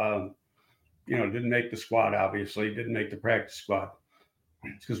make the squad. Obviously, didn't make the practice squad.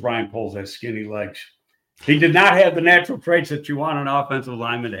 It's because Ryan Poles has skinny legs. He did not have the natural traits that you want an offensive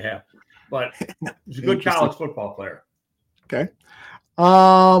lineman to have, but he's a good college football player. Okay.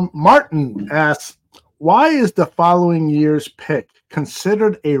 Martin asks, why is the following year's pick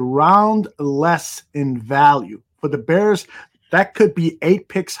considered a round less in value? For the Bears, that could be 8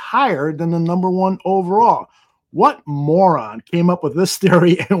 picks higher than the number 1 overall. What moron came up with this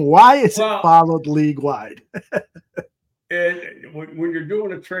theory, and why is it followed league-wide? When you're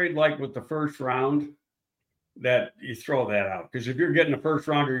doing a trade like with the first round, that you throw that out. Because if you're getting a first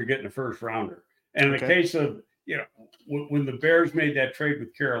rounder, you're getting a first rounder. And in the case of, when the Bears made that trade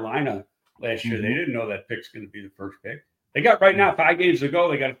with Carolina last year, they didn't know that pick's going to be the first pick. They got right now 5 games to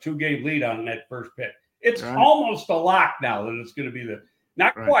go. They got a 2-game lead on that first pick. It's almost a lock now that it's going to be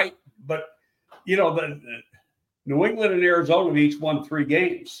not quite, but the New England and Arizona have each won 3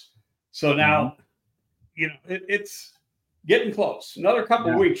 games. So now, it's getting close. Another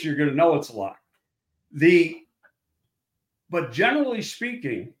couple of weeks, you're going to know it's a lock. But generally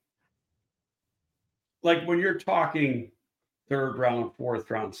speaking, like when you're talking 3rd round, 4th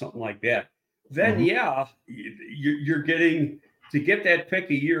round, something like that, then you're getting to get that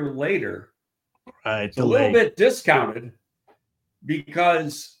pick a year later. Right, it's a little bit discounted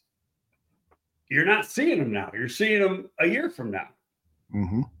because you're not seeing them now. You're seeing them a year from now.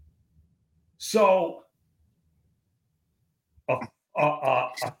 So a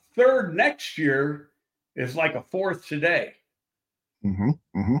 3rd next year is like a 4th today.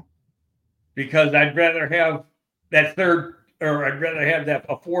 Because I'd rather have that 3rd, or I'd rather have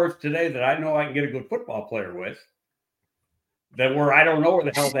a 4th today that I know I can get a good football player with, than where I don't know where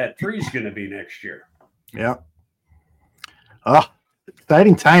the hell that 3 is going to be next year. Yeah.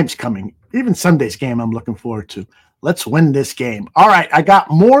 Exciting times coming. Even Sunday's game I'm looking forward to. Let's win this game. All right, I got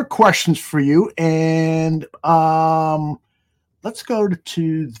more questions for you, and let's go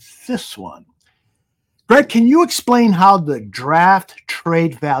to this one. Greg, can you explain how the draft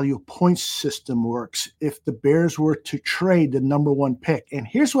trade value points system works if the Bears were to trade the number one pick? And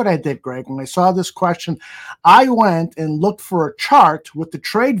here's what I did, Greg. When I saw this question, I went and looked for a chart with the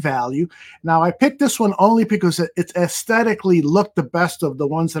trade value. Now, I picked this one only because it aesthetically looked the best of the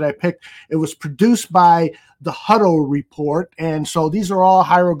ones that I picked. It was produced by the Huddle Report. And so these are all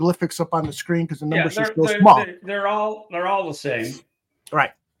hieroglyphics up on the screen because the numbers are so small. They're all the same.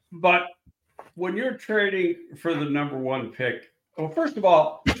 Right. But when you're trading for the number one pick, well, first of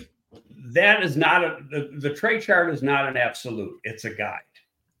all, that is not the trade chart is not an absolute. It's a guide.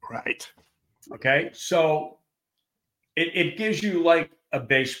 Right. Okay. So it gives you like a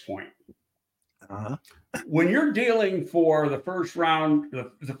base point. Uh-huh. When you're dealing for the first round,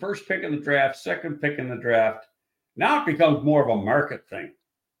 the first pick in the draft, second pick in the draft, now it becomes more of a market thing.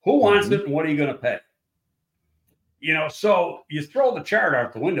 Who wants it and what are you going to pay? So you throw the chart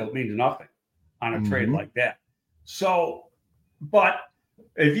out the window, it means nothing on a trade like that. So, but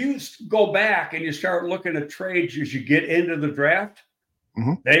if you go back and you start looking at trades as you get into the draft,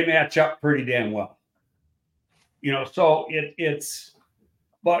 they match up pretty damn well. So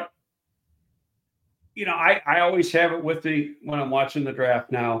but I always have it with me when I'm watching the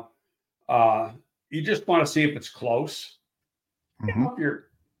draft now. You just want to see if it's close. If you're,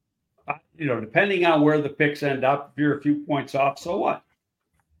 depending on where the picks end up, if you're a few points off, so what?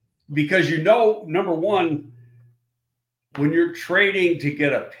 Because number one, when you're trading to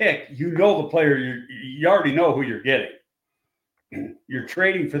get a pick, the player, you already know who you're getting. You're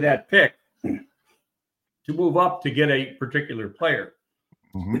trading for that pick to move up to get a particular player.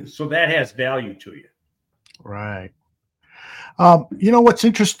 So that has value to you. Right. What's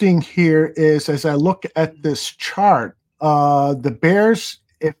interesting here is as I look at this chart, the Bears,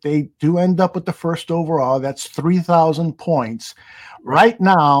 if they do end up with the first overall, that's 3,000 points. Right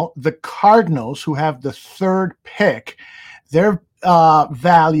now, the Cardinals, who have the third pick, their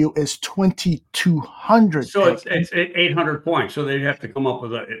value is 2,200. So it's 800 points. So they'd have to come up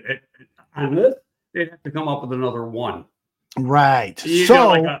with they'd have to come up with another one. Right.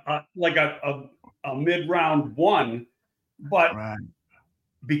 So like a mid-round one, but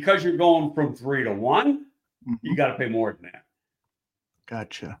because you're going from 3 to 1, you got to pay more than that.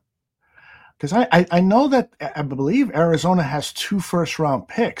 Gotcha. Because I know that I believe Arizona has 2 first-round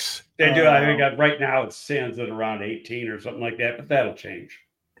picks. They do. I think right now it stands at around 18 or something like that, but that'll change.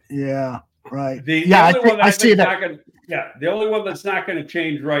 Yeah, right. The only one that's not going to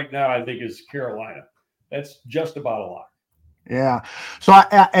change right now, I think, is Carolina. That's just about a lock. Yeah. So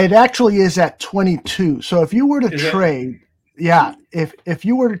it actually is at 22. So if you were to trade, if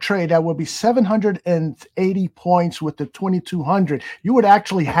you were to trade, that would be 780 points with the 2,200. You would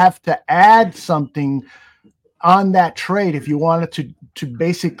actually have to add something on that trade if you wanted to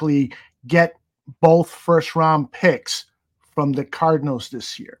basically get both first round picks from the Cardinals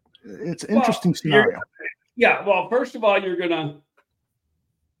this year. It's an interesting scenario. Yeah. Well, first of all, you're gonna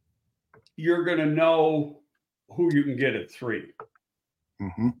know who you can get at 3.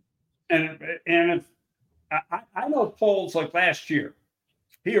 And if I know polls like last year,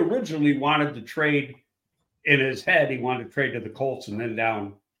 he originally wanted to trade in his head. He wanted to trade to the Colts and then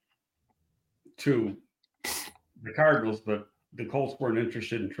down to the Cardinals, but the Colts weren't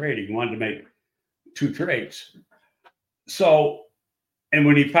interested in trading. He wanted to make 2 trades. So, and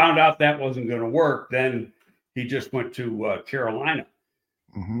when he found out that wasn't going to work, then he just went to Carolina.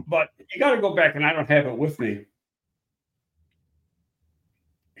 But you got to go back, and I don't have it with me.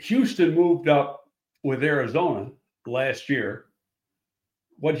 Houston moved up with Arizona last year.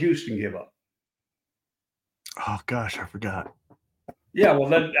 What Houston give up? Oh gosh, I forgot. Yeah, well,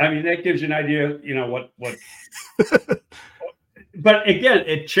 that gives you an idea. What. But again,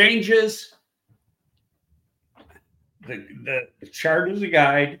 it changes. The chart is a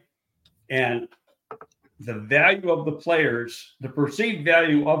guide, and the value of the players, the perceived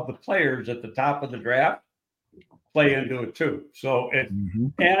value of the players at the top of the draft, play into it too. So, and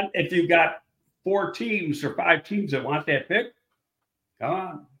if you've got 4 teams or 5 teams that want that pick, come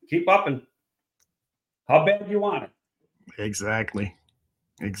on, keep up. And how bad do you want it? Exactly.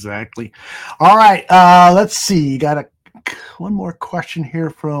 All right. Let's see. You got one more question here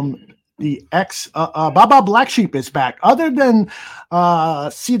from the Baba Black Sheep is back. Other than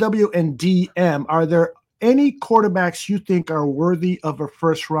CW and DM, are there any quarterbacks you think are worthy of a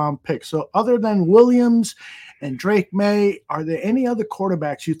first round pick? So other than Williams and Drake May, are there any other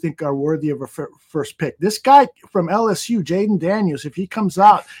quarterbacks you think are worthy of a first pick? This guy from LSU, Jaden Daniels, if he comes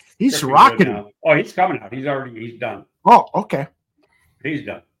out, he's rocketing. Oh, he's coming out. He's done. Oh, okay. He's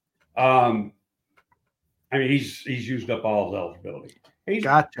done. He's used up all his eligibility.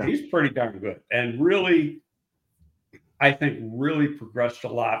 He's pretty darn good, and really, I think really progressed a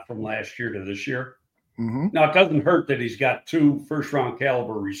lot from last year to this year. Mm-hmm. Now, it doesn't hurt that he's got 2 first-round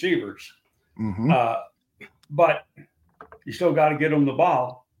caliber receivers, but you still got to get him the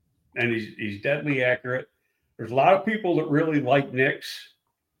ball, and he's deadly accurate. There's a lot of people that really like Nix.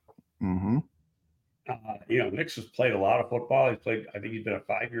 Mm-hmm. Nix has played a lot of football. I think he's been a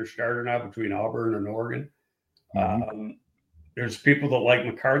 5-year starter now between Auburn and Oregon. Mm-hmm. There's people that like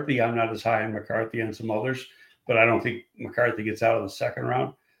McCarthy. I'm not as high on McCarthy and some others, but I don't think McCarthy gets out of the second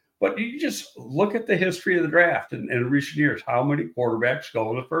round. But you just look at the history of the draft in recent years. How many quarterbacks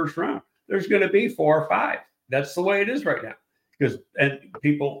go in the first round? There's going to be 4 or 5. That's the way it is right now. And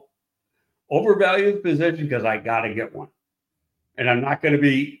people overvalue the position because I got to get one. And I'm not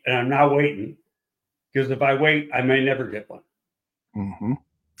waiting, because if I wait, I may never get one. Mm-hmm.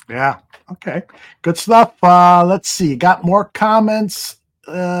 Yeah. Okay. Good stuff. Let's see. Got more comments.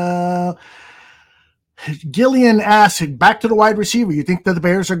 Gillian asked, back to the wide receiver. You think that the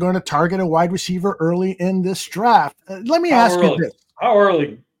Bears are going to target a wide receiver early in this draft? Let me ask you this. How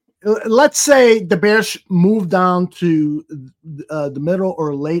early? Let's say the Bears move down to the middle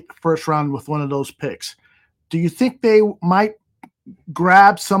or late first round with one of those picks. Do you think they might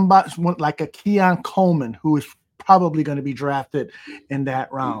grab somebody like a Keon Coleman, who is probably going to be drafted in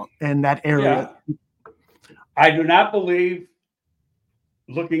that round, in that area? Yeah. I do not believe,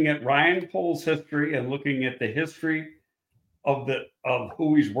 looking at Ryan Pohl's history and looking at the history of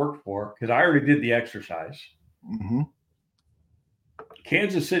who he's worked for, because I already did the exercise. Mm-hmm.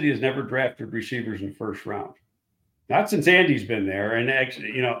 Kansas City has never drafted receivers in the first round, not since Andy's been there. And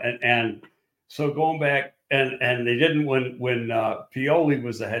actually, and so going back, and they didn't when Pioli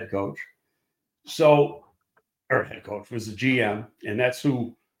was the head coach. Or head coach was the GM, and that's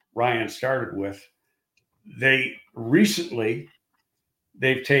who Ryan started with. They've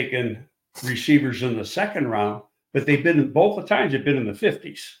taken receivers in the second round, but they've been both the times they've been in the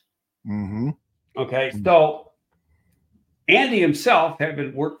 50s. Mm-hmm. Okay, so Andy himself,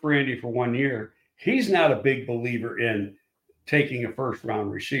 having worked for Andy for 1 year, he's not a big believer in taking a first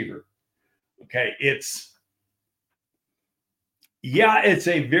round receiver. Okay, it's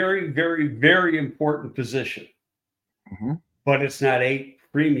a very, very, very important position, but it's not a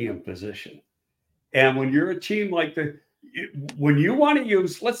premium position. And when you're a team like when you want to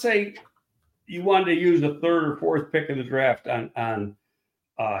use, let's say you wanted to use a 3rd or 4th pick in the draft on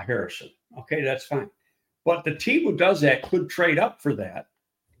Harrison, okay, that's fine. But the team who does that could trade up for that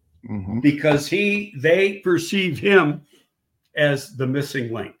because they perceive him as the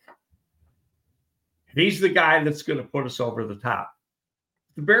missing link. He's the guy that's going to put us over the top.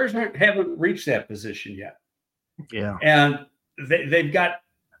 The Bears haven't reached that position yet. Yeah. And they've got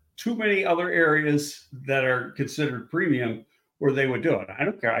too many other areas that are considered premium where they would do it. I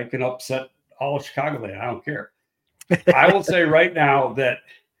don't care. I can upset all of Chicagoland. I don't care. I will say right now that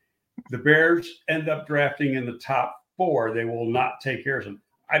the Bears end up drafting in the top 4. They will not take Harrison.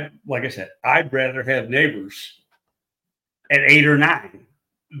 Like I said, I'd rather have Neighbors at 8 or 9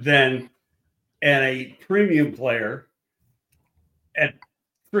 than a premium player at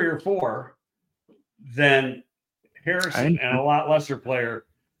 3 or 4 than Harrison and a lot lesser player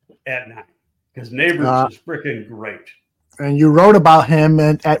at 9, because Neighbors is freaking great. And you wrote about him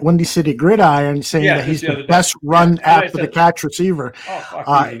at Windy City Gridiron, saying that he's the best run after the catch receiver.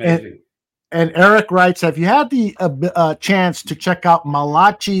 Oh, he's amazing. And Eric writes, have you had the chance to check out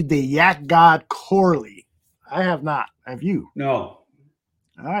Malachi the Yak God Corley? I have not. Have you? No.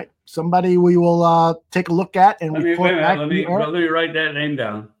 All right. Somebody we will take a look at and report back. Let me write that name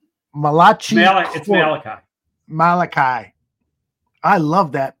down. Malachi. It's Malachi. Malachi. I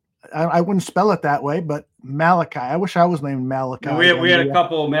love that. I wouldn't spell it that way, but Malachi. I wish I was named Malachi. No, we had a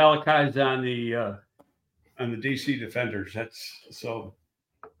couple of Malachis on the DC Defenders. That's so.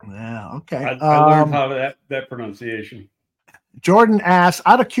 Yeah. Okay. I learned how that pronunciation. Jordan asks,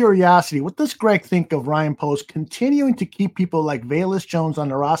 out of curiosity, what does Greg think of Ryan Post continuing to keep people like Velus Jones on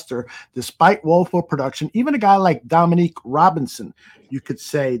the roster despite woeful production? Even a guy like Dominique Robinson, you could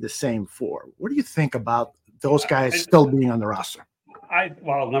say the same for. What do you think about those guys still being on the roster?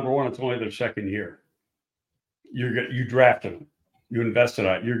 Number one, it's only their second year. You drafted them, you invested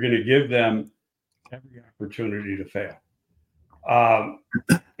on it. You're going to give them every opportunity to fail.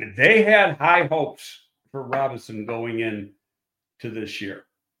 They had high hopes for Robinson going in to this year,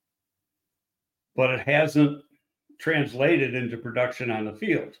 but it hasn't translated into production on the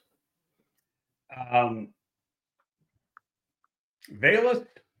field. Velus,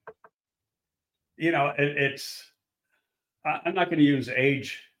 it's. I'm not going to use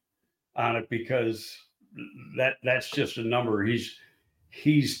age on it because that's just a number.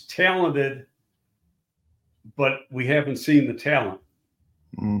 he's talented, but we haven't seen the talent.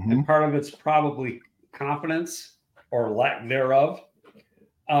 And part of it's probably confidence or lack thereof.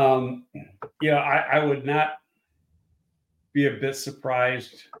 I would not be a bit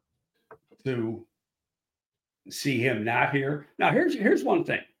surprised to see him not here. Now, here's one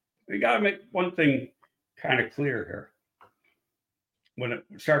thing. We got to make one thing kind of clear here when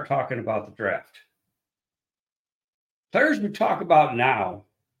we start talking about the draft. Players we talk about now,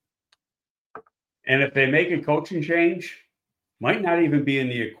 and if they make a coaching change, might not even be in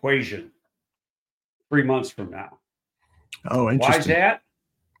the equation 3 months from now. Oh, interesting. Why is that?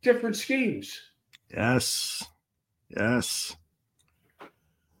 Different schemes. Yes.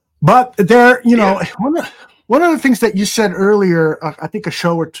 But there, one of the things that you said earlier, I think a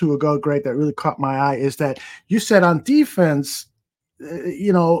show or two ago, Greg, that really caught my eye is that you said on defense,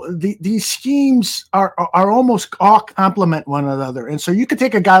 these schemes are almost all complement one another. And so you could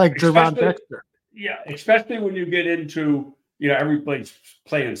take a guy like Jerron Dexter. Yeah, especially when you get into, everybody's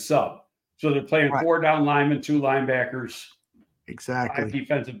playing sub. So they're playing 4 down linemen, 2 linebackers, exactly, 5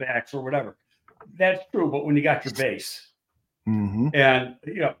 defensive backs or whatever. That's true, but when you got your base. And,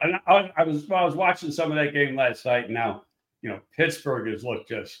 and I was watching some of that game last night. And now, Pittsburgh has looked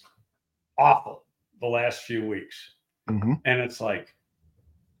just awful the last few weeks. And it's like,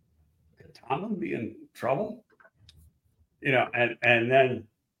 could Tomlin be in trouble? And then,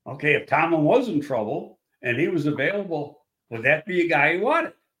 okay, if Tomlin was in trouble and he was available, would that be a guy you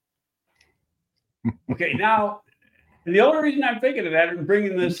wanted? Okay, now, the only reason I'm thinking of that and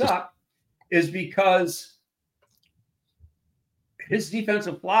bringing this up is because his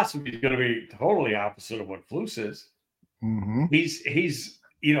defensive philosophy is going to be totally opposite of what Flus is. He's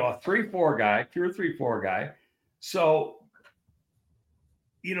a 3-4 guy, pure 3-4 guy. So,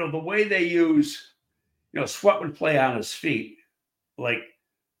 the way they use, Sweat would play on his feet like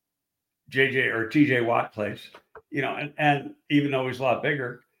JJ or TJ Watt plays, and even though he's a lot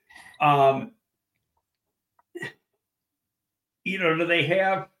bigger, do they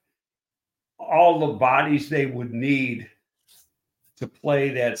have all the bodies they would need to play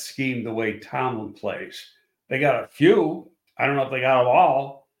that scheme the way Tomlin plays? They got a few. I don't know if they got them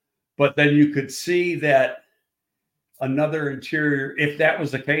all, but then you could see that another interior, if that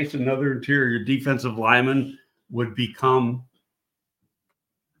was the case, another interior defensive lineman would become,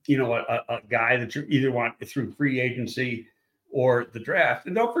 a guy that you either want through free agency or the draft.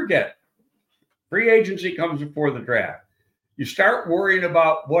 And don't forget, free agency comes before the draft. You start worrying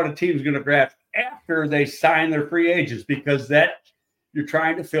about what a team's going to draft after they sign their free agents, because that you're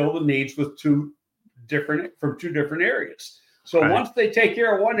trying to fill the needs with two different areas. So once they take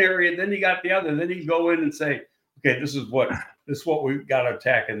care of one area, then you got the other. Then you go in and say, okay, this is what we've got to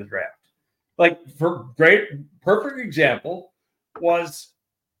attack in the draft. Like, perfect example was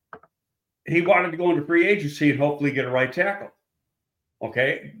he wanted to go into free agency and hopefully get a right tackle.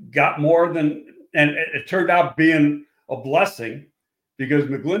 Okay, got more than, and it turned out being a blessing, because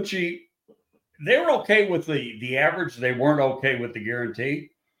McGlinchey, they were okay with the average. They weren't okay with the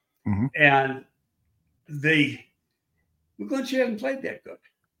guarantee. And McGlinchey hasn't played that good.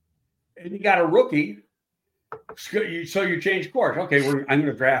 And you got a rookie, so you change course. Okay, I'm going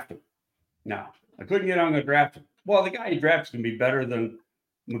to draft him. No, I couldn't get on. I'm going to draft him. Well, the guy he drafts can be better than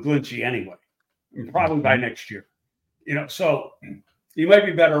McGlinchey anyway, and probably by next year. So he might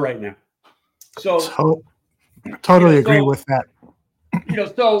be better right now. So totally agree with that.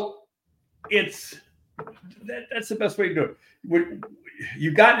 So it's that's the best way to do it.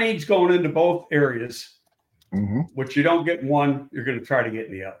 You got needs going into both areas, which you don't get in one, you're going to try to get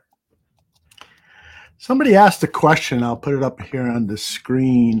in the other. Somebody asked a question. I'll put it up here on the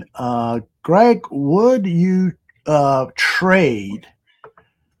screen. Greg, would you trade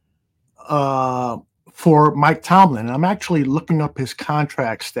for Mike Tomlin? I'm actually looking up his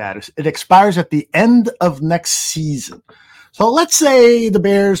contract status. It expires at the end of next season. So let's say the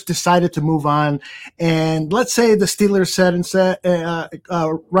Bears decided to move on, and let's say the Steelers said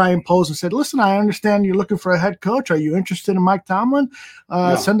Ryan Poles said, "Listen, I understand you're looking for a head coach. Are you interested in Mike Tomlin?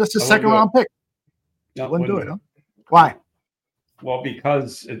 No, send us a second-round pick." No, wouldn't do it, huh? Why? Well,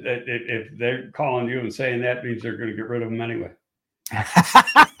 because if they're calling you and saying that, means they're going to get rid of him anyway.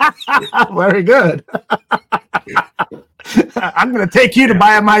 Very good. I'm going to take you to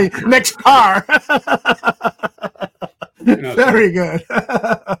buy my next car. Very good.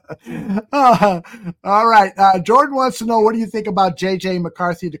 All right. Jordan wants to know, what do you think about J.J.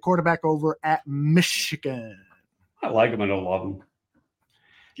 McCarthy, the quarterback over at Michigan? I like him. I don't love him.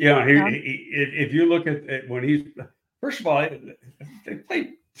 If you look at when he's, first of all, they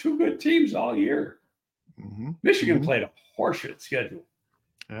played two good teams all year. Michigan played a horseshit schedule.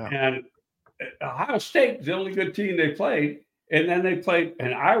 Yeah. And Ohio State was the only good team they played. And then they played,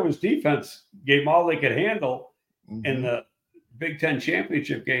 and Iowa's defense gave them all they could handle in the Big Ten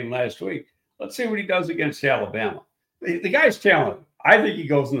championship game last week. Let's see what he does against Alabama. The guy's talented. I think he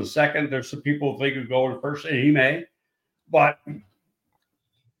goes in the second. There's some people who think he'll go in the first, and he may. But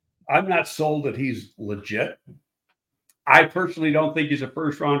I'm not sold that he's legit. I personally don't think he's a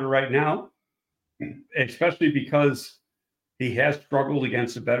first rounder right now, especially because he has struggled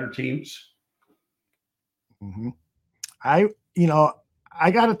against the better teams. I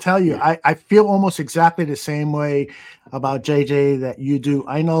got to tell you, I feel almost exactly the same way about JJ that you do.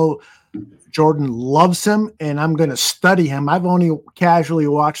 I know Jordan loves him, and I'm going to study him. I've only casually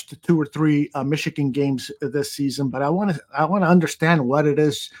watched 2 or 3 Michigan games this season, but I want to understand what it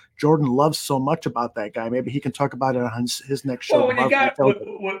is Jordan loves so much about that guy. Maybe he can talk about it on his next show.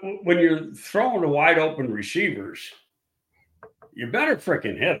 Well, when you're throwing to wide open receivers, you better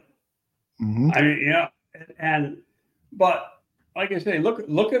freaking hit him. I mean, but like I say, look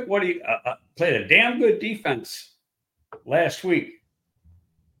at what he played a damn good defense last week.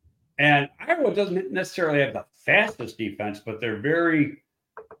 And Iowa doesn't necessarily have the fastest defense, but they're very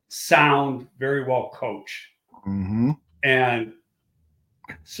sound, very well coached. And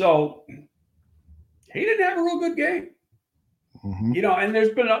so he didn't have a real good game. And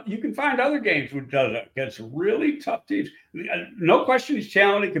there's been you can find other games where he does it against really tough teams. No question he's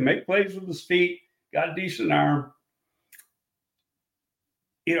talented. He can make plays with his feet, got a decent arm.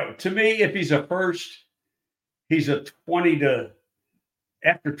 To me, if he's a first, he's a 20 to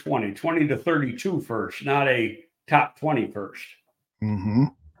 32 first, not a top 20 first.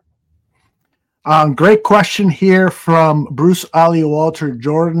 Great question here from Bruce Ali Walter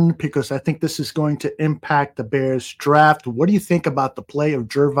Jordan, because I think this is going to impact the Bears draft. What do you think about the play of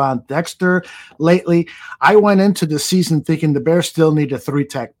Gervon Dexter lately? I went into the season thinking the Bears still need a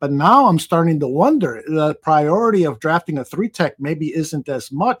 3-tech, but now I'm starting to wonder the priority of drafting a 3-tech maybe isn't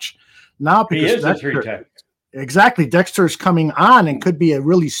as much now because he is a 3-tech. Exactly. Dexter is coming on and could be a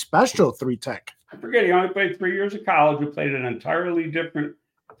really special 3-tech. I forget, he only played 3 years of college. He played an entirely different,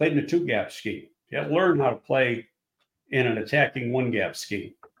 played in a 2-gap scheme. He had to learn how to play in an attacking 1-gap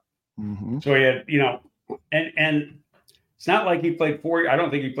scheme. So he had, and it's not like he played 4. I don't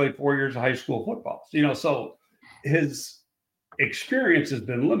think he played 4 years of high school football. So his experience has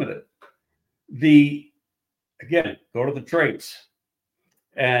been limited. Again, go to the traits,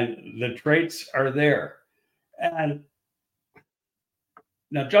 and the traits are there. And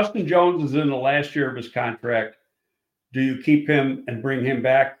now Justin Jones is in the last year of his contract. Do you keep him and bring him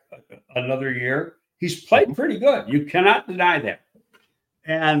back another year? He's played pretty good. You cannot deny that.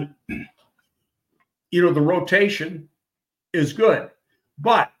 And, the rotation is good.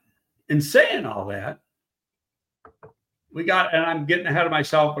 But in saying all that, and I'm getting ahead of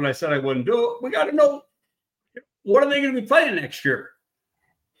myself when I said I wouldn't do it, we got to know, what are they going to be playing next year?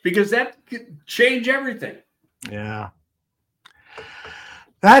 Because that could change everything. Yeah.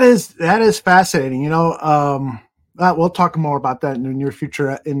 That is fascinating. We'll talk more about that in the near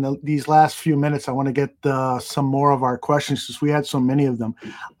future. In these last few minutes, I want to get some more of our questions because we had so many of them.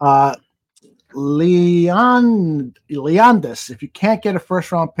 Leandis, if you can't get a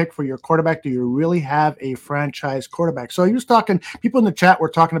first-round pick for your quarterback, do you really have a franchise quarterback? So he was talking, people in the chat were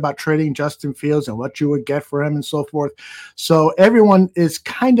talking about trading Justin Fields and what you would get for him and so forth. So everyone is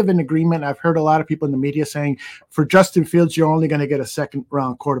kind of in agreement. I've heard a lot of people in the media saying for Justin Fields, you're only going to get a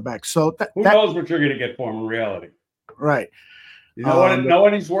second-round quarterback. So who knows what you're going to get for him in reality? Right. You know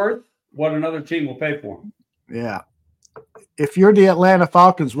what he's worth? What another team will pay for him. Yeah. If you're the Atlanta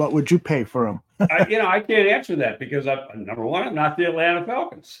Falcons, what would you pay for him? I can't answer that because number one, I'm not the Atlanta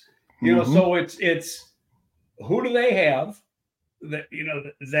Falcons. So it's who do they have that in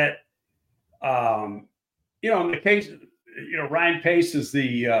the case, Ryan Pace is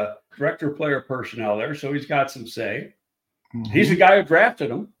the director of player personnel there, so he's got some say. He's the guy who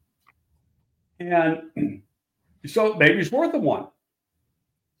drafted him, and so maybe he's worth a one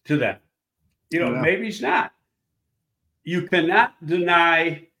to them. Maybe he's not. You cannot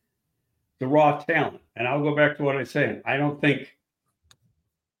deny the raw talent. And I'll go back to what I was saying. I don't think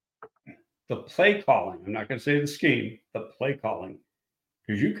the play calling, I'm not going to say the scheme, the play calling,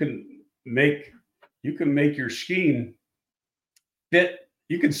 because you can make your scheme fit.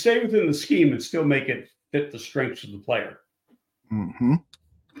 You can stay within the scheme and still make it fit the strengths of the player. And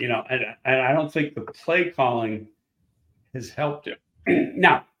I don't think the play calling has helped him.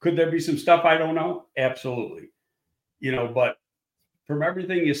 Now, could there be some stuff I don't know? Absolutely. But from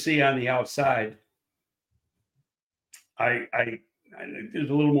everything you see on the outside, I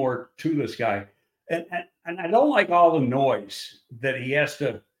there's a little more to this guy. And I don't like all the noise that he has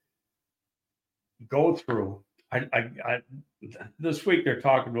to go through. This week they're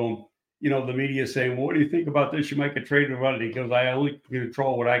talking to him. The media is saying, well, what do you think about this? You might get traded about it. He goes, I only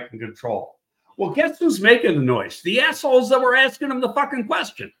control what I can control. Well, guess who's making the noise? The assholes that were asking him the fucking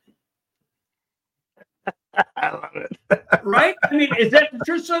question. I love it. Right? I mean, is that the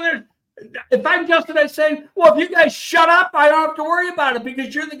truth? So if I'm Justin, I'm saying, well, if you guys shut up, I don't have to worry about it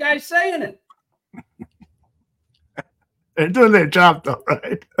because you're the guy saying it. They're doing their job, though,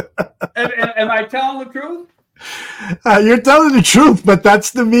 right? Am I telling the truth? You're telling the truth, but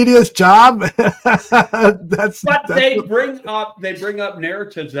that's the media's job. They bring up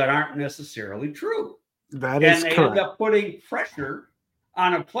narratives that aren't necessarily true. That is correct. And they end up putting pressure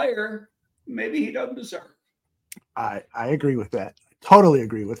on a player maybe he doesn't deserve. I agree with that. Totally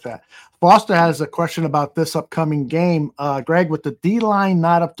agree with that. Foster has a question about this upcoming game. Greg, with the D-line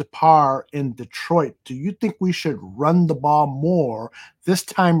not up to par in Detroit, do you think we should run the ball more this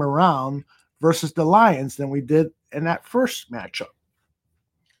time around versus the Lions than we did in that first matchup?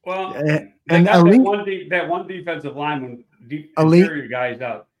 Well, and got that one defensive lineman, interior guys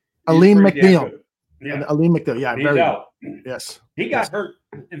out. Aleem McNeil. Yeah. Aleem McNeil. Yeah, he's out. Yes. He got hurt.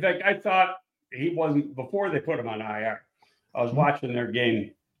 In fact, I thought he wasn't before they put him on IR. I was watching their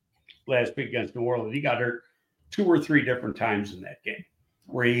game last week against New Orleans. He got hurt 2 or 3 different times in that game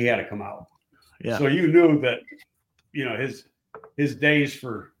where he had to come out. Yeah. So you knew that, his days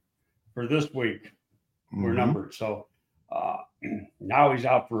for this week were numbered. So now he's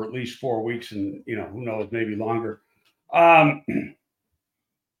out for at least 4 weeks, and who knows, maybe longer. You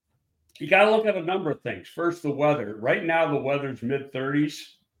got to look at a number of things. First, the weather. Right now, the weather's mid-30s.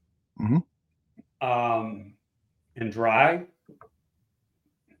 And dry.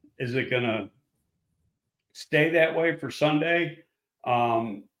 Is it going to stay that way for Sunday?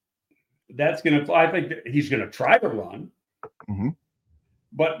 That's going to. I think that he's going to try to run.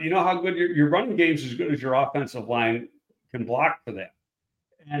 But you know how good your running game is as good as your offensive line can block for that.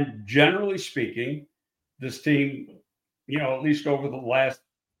 And generally speaking, this team, at least over the last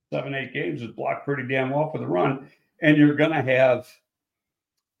 7-8 games, has blocked pretty damn well for the run. And you're going to have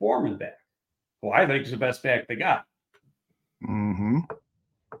Foreman back, who I think is the best back they got.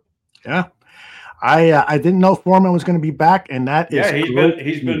 Yeah. I didn't know Foreman was going to be back, and that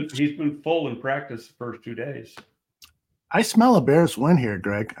is he's been full in practice the first 2 days. I smell a Bears win here,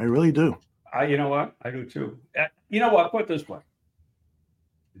 Greg. I really do. You know what? I do too. You know what? Put it this way.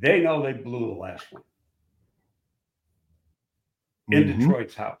 They know they blew the last one. In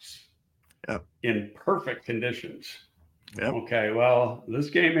Detroit's house. Yep. In perfect conditions. Yep. Okay, well, this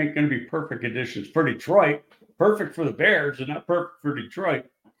game ain't going to be perfect conditions for Detroit. Perfect for the Bears and not perfect for Detroit.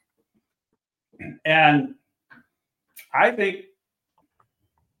 And I think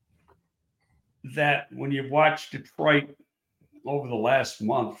that when you watch Detroit over the last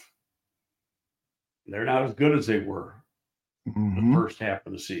month, they're not as good as they were the first half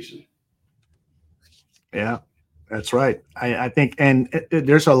of the season. Yeah, that's right. I think, and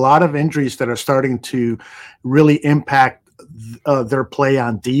there's a lot of injuries that are starting to really impact their play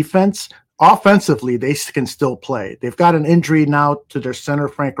on defense. Offensively, they can still play. They've got an injury now to their center,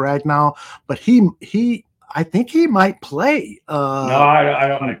 Frank Ragnow, but I think he might play. No,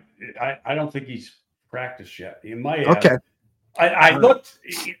 I don't think he's practiced yet. He might have. Okay. I looked.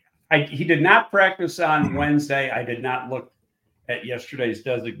 He did not practice on Wednesday. I did not look at yesterday's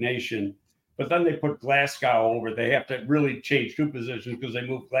designation. But then they put Glasgow over. They have to really change 2 positions because they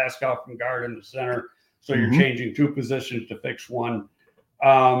moved Glasgow from guard into center. So you're changing 2 positions to fix 1.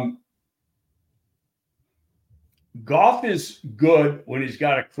 Goff is good when he's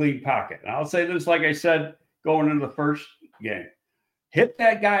got a clean pocket. And I'll say this, like I said, going into the first game. Hit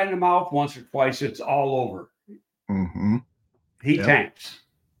that guy in the mouth once or twice, it's all over. He tanks.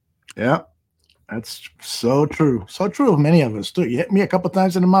 Yeah, that's so true. So true of many of us, too. You hit me a couple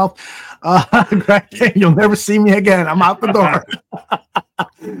times in the mouth, Greg, you'll never see me again. I'm out the door.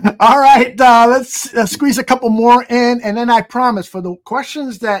 All right, let's squeeze a couple more in, and then I promise for the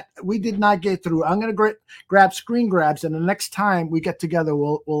questions that we did not get through, I'm going to grab screen grabs, and the next time we get together,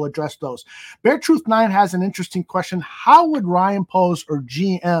 we'll address those. Bear Truth 9 has an interesting question. How would Ryan Post or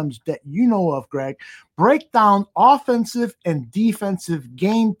GMs that you know of, Greg, break down offensive and defensive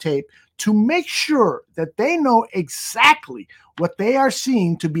game tape to make sure that they know exactly what they are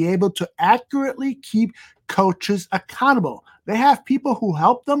seeing to be able to accurately keep coaches accountable? They have people who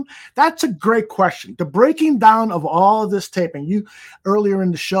help them. That's a great question. The breaking down of all of this tape, and you earlier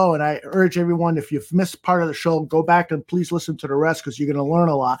in the show, and I urge everyone, if you've missed part of the show, go back and please listen to the rest because you're going to learn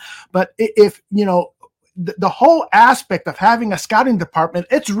a lot. But if the whole aspect of having a scouting department,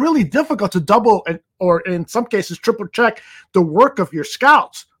 it's really difficult to double or in some cases triple check the work of your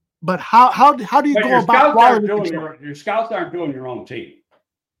scouts. But how do you go about quality control? Your scouts aren't doing your own team.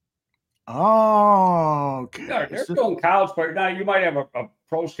 Oh, okay. They're doing college players. Now you might have a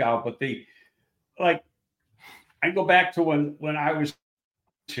pro scout, but I go back to when I was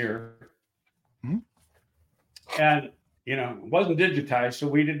here, and it wasn't digitized, so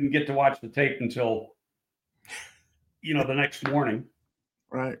we didn't get to watch the tape until the next morning.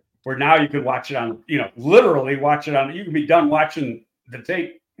 Right. Where now you could watch it on, literally watch it on. You can be done watching the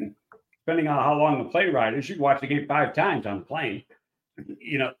tape, depending on how long the plane ride is. You can watch the game 5 times on the plane.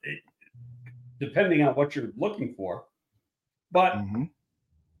 Depending on what you're looking for. But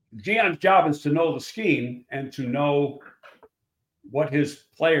Gion's job is to know the scheme and to know what his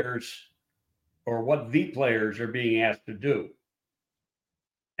players or what the players are being asked to do.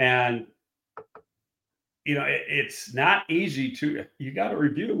 And, it's not easy you got to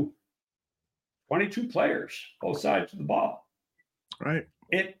review 22 players, both sides of the ball. Right.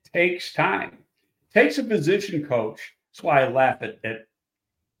 It takes time. It takes a position coach. That's why I laugh at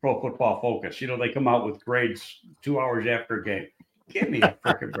Pro Football Focus. They come out with grades 2 hours after a game. Give me a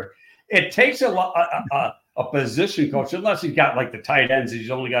freaking break. It takes a position coach, unless he's got like the tight ends,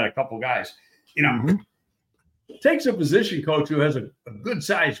 he's only got a couple guys. It takes a position coach who has a good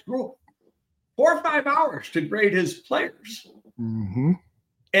sized group 4 or 5 hours to grade his players. And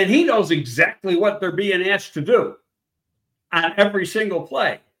he knows exactly what they're being asked to do on every single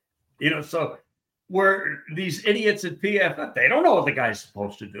play. So where these idiots at PFF, they don't know what the guy's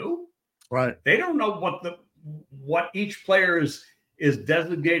supposed to do. Right. They don't know what each player is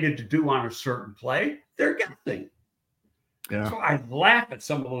designated to do on a certain play. They're guessing. Yeah. So I laugh at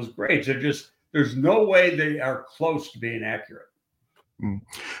some of those grades. There's no way they are close to being accurate.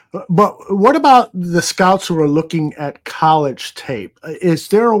 But what about the scouts who are looking at college tape? Is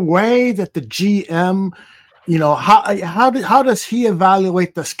there a way that the GM, how does he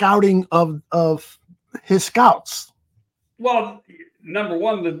evaluate the scouting of his scouts? Well, number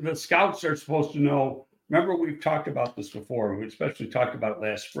one, the scouts are supposed to know. Remember, we've talked about this before. We especially talked about it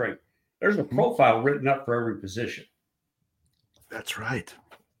last spring. There's a profile written up for every position. That's right.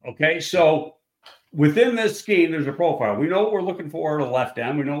 Okay, so within this scheme, there's a profile. We know what we're looking for in a left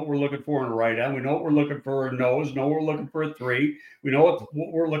end. We know what we're looking for in a right end. We know what we're looking for in a nose. We know what we're looking for a 3. We know what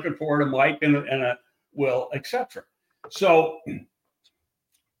we're looking for in a Mike and a Will, etc. So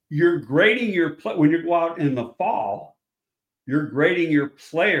you're grading your play when you go out in the fall. You're grading your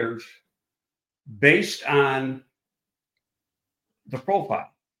players based on the profile.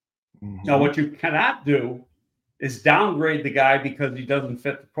 Now, what you cannot do is downgrade the guy because he doesn't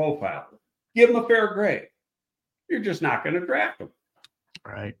fit the profile. Give him a fair grade. You're just not going to draft him.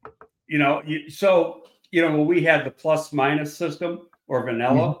 Right. When we had the plus minus system or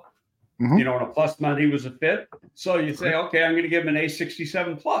vanilla, when a plus meant he was a fit. So you say, okay, I'm going to give him an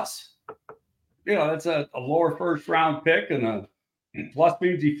A67 plus. That's a lower first round pick, and a plus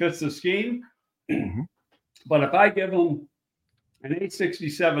means he fits the scheme. But if I give him an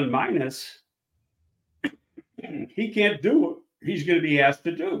A67 minus, he can't do what he's going to be asked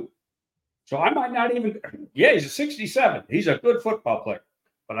to do. So I might not even, he's a 67. He's a good football player,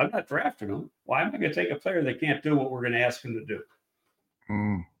 but I'm not drafting him. Why am I going to take a player that can't do what we're going to ask him to do?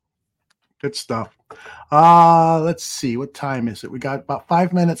 Good stuff. Let's see. What time is it? We got about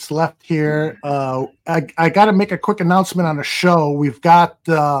 5 minutes left here. I got to make a quick announcement on the show. We've got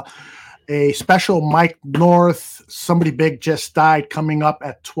a special Mike North, somebody big just died, coming up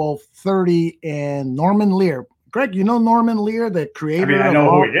at 12:30, and Norman Lear. Greg, you know Norman Lear, the creator? I know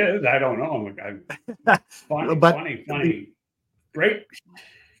who he is. I don't know him. Funny. Great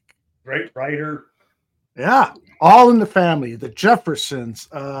writer. Yeah. All in the Family, The Jeffersons,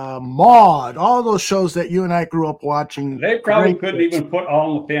 Maude, all those shows that you and I grew up watching. They probably couldn't even put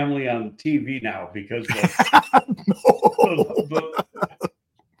All in the Family on TV now because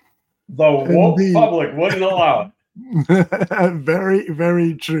the woke public wouldn't allow it. Very,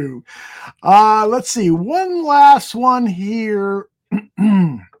 very true. Let's see. One last one here.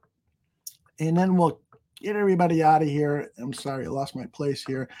 And then we'll get everybody out of here. I'm sorry, I lost my place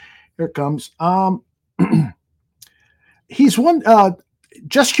here. Here it comes. He's one.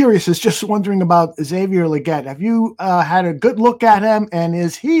 Just curious, is just wondering about Xavier Legette. Have you had a good look at him, and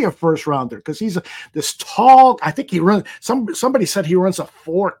is he a first rounder? Because he's this tall. I think he runs. Somebody said he runs a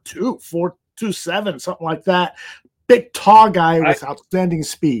 4.2, 4.27, something like that. Big, tall guy with outstanding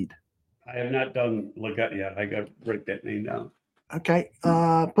speed. I have not done Legette yet. I got to break that name down. Okay,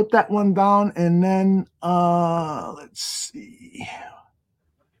 put that one down, and then let's see.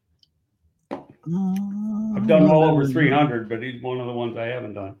 I've done well over 300, but he's one of the ones I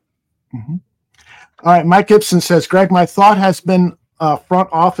haven't done. Mm-hmm. All right. Mike Gibson says, Greg, my thought has been front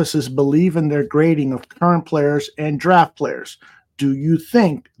offices believe in their grading of current players and draft players. Do you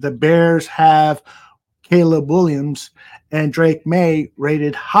think the Bears have Caleb Williams and Drake May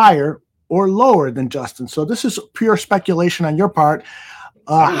rated higher or lower than Justin? So this is pure speculation on your part.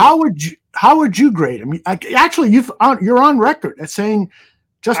 How would you grade him? Actually, you're on record as saying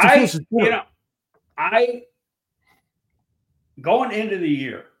Justin Fields is good. I going into the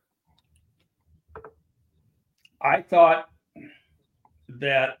year, I thought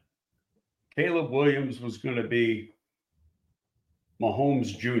that Caleb Williams was going to be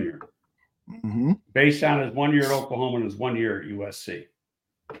Mahomes Jr. Based on his 1 year at Oklahoma and his 1 year at USC.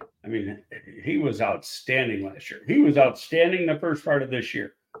 I mean, he was outstanding last year. He was outstanding the first part of this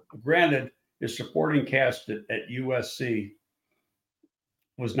year. Granted, his supporting cast at USC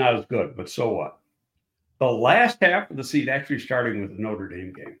was not as good, but so what? The last half of the season, actually starting with the Notre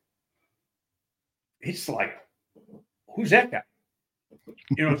Dame game, it's like, who's that guy?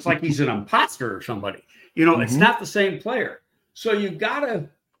 It's like he's an imposter or somebody. It's not the same player. So you gotta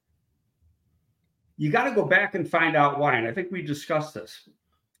go back and find out why. And I think we discussed this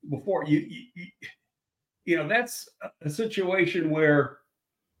before. That's a situation where,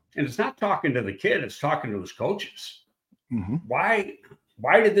 and it's not talking to the kid, it's talking to his coaches. Why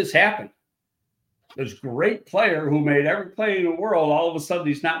did this happen? This great player who made every play in the world, all of a sudden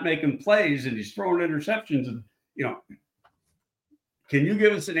he's not making plays and he's throwing interceptions. And, can you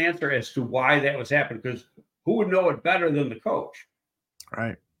give us an answer as to why that was happening? Because who would know it better than the coach?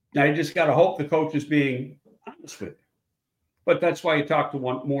 Right. Now, you just got to hope the coach is being honest with you. But that's why you talk to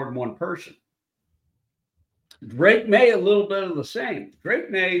more than one person. Drake May, a little bit of the same. Drake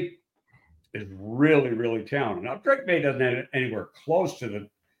May is really, really talented. Now, Drake May doesn't have anywhere close to the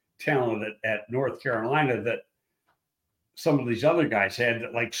talent at North Carolina that some of these other guys had,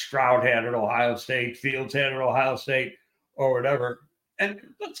 that like Stroud had at Ohio State, Fields had at Ohio State, or whatever. And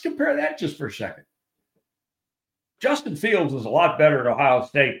let's compare that just for a second. Justin Fields was a lot better at Ohio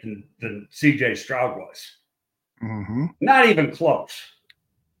State than C.J. Stroud was. Not even close.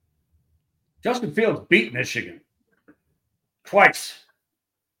 Justin Fields beat Michigan twice.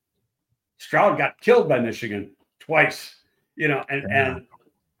 Stroud got killed by Michigan twice.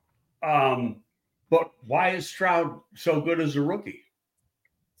 But why is Stroud so good as a rookie?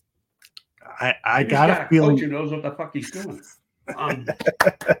 I got a feeling. Coach who knows what the fuck he's doing.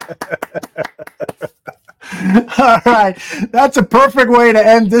 All right. That's a perfect way to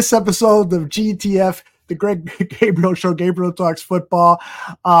end this episode of GTF, the Greg Gabriel Show, Gabriel Talks Football.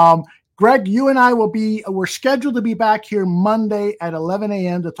 Greg, you and I we're scheduled to be back here Monday at 11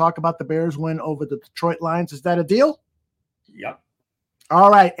 a.m. to talk about the Bears win over the Detroit Lions. Is that a deal? Yep. All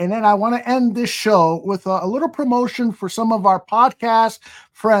right. And then I want to end this show with a little promotion for some of our podcast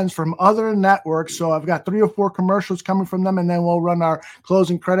friends from other networks. So I've got 3 or 4 commercials coming from them, and then we'll run our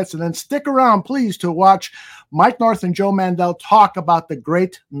closing credits. And then stick around, please, to watch Mike North and Joe Mandel talk about the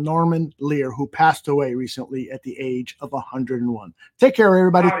great Norman Lear, who passed away recently at the age of 101. Take care,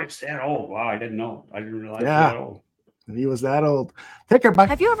 everybody. Wow, it's that old. Wow, I didn't know. I didn't realize that old. He was that old. Take care, bye.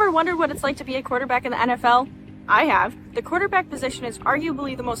 Have you ever wondered what it's like to be a quarterback in the NFL? I have. The quarterback position is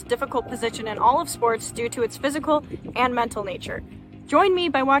arguably the most difficult position in all of sports due to its physical and mental nature. Join me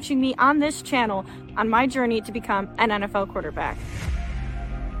by watching me on this channel on my journey to become an NFL quarterback.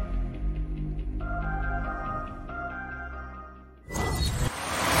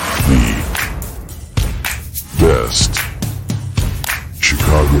 The best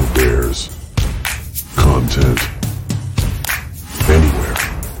Chicago Bears content anywhere.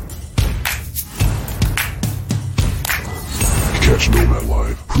 Catch Nomad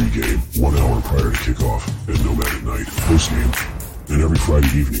live pregame 1 hour prior to kickoff, and Nomad at night postgame, and every Friday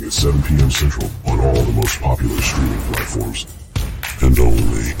evening at 7 p.m. Central on all the most popular streaming platforms, and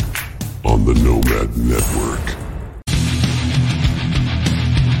only on the Nomad Network.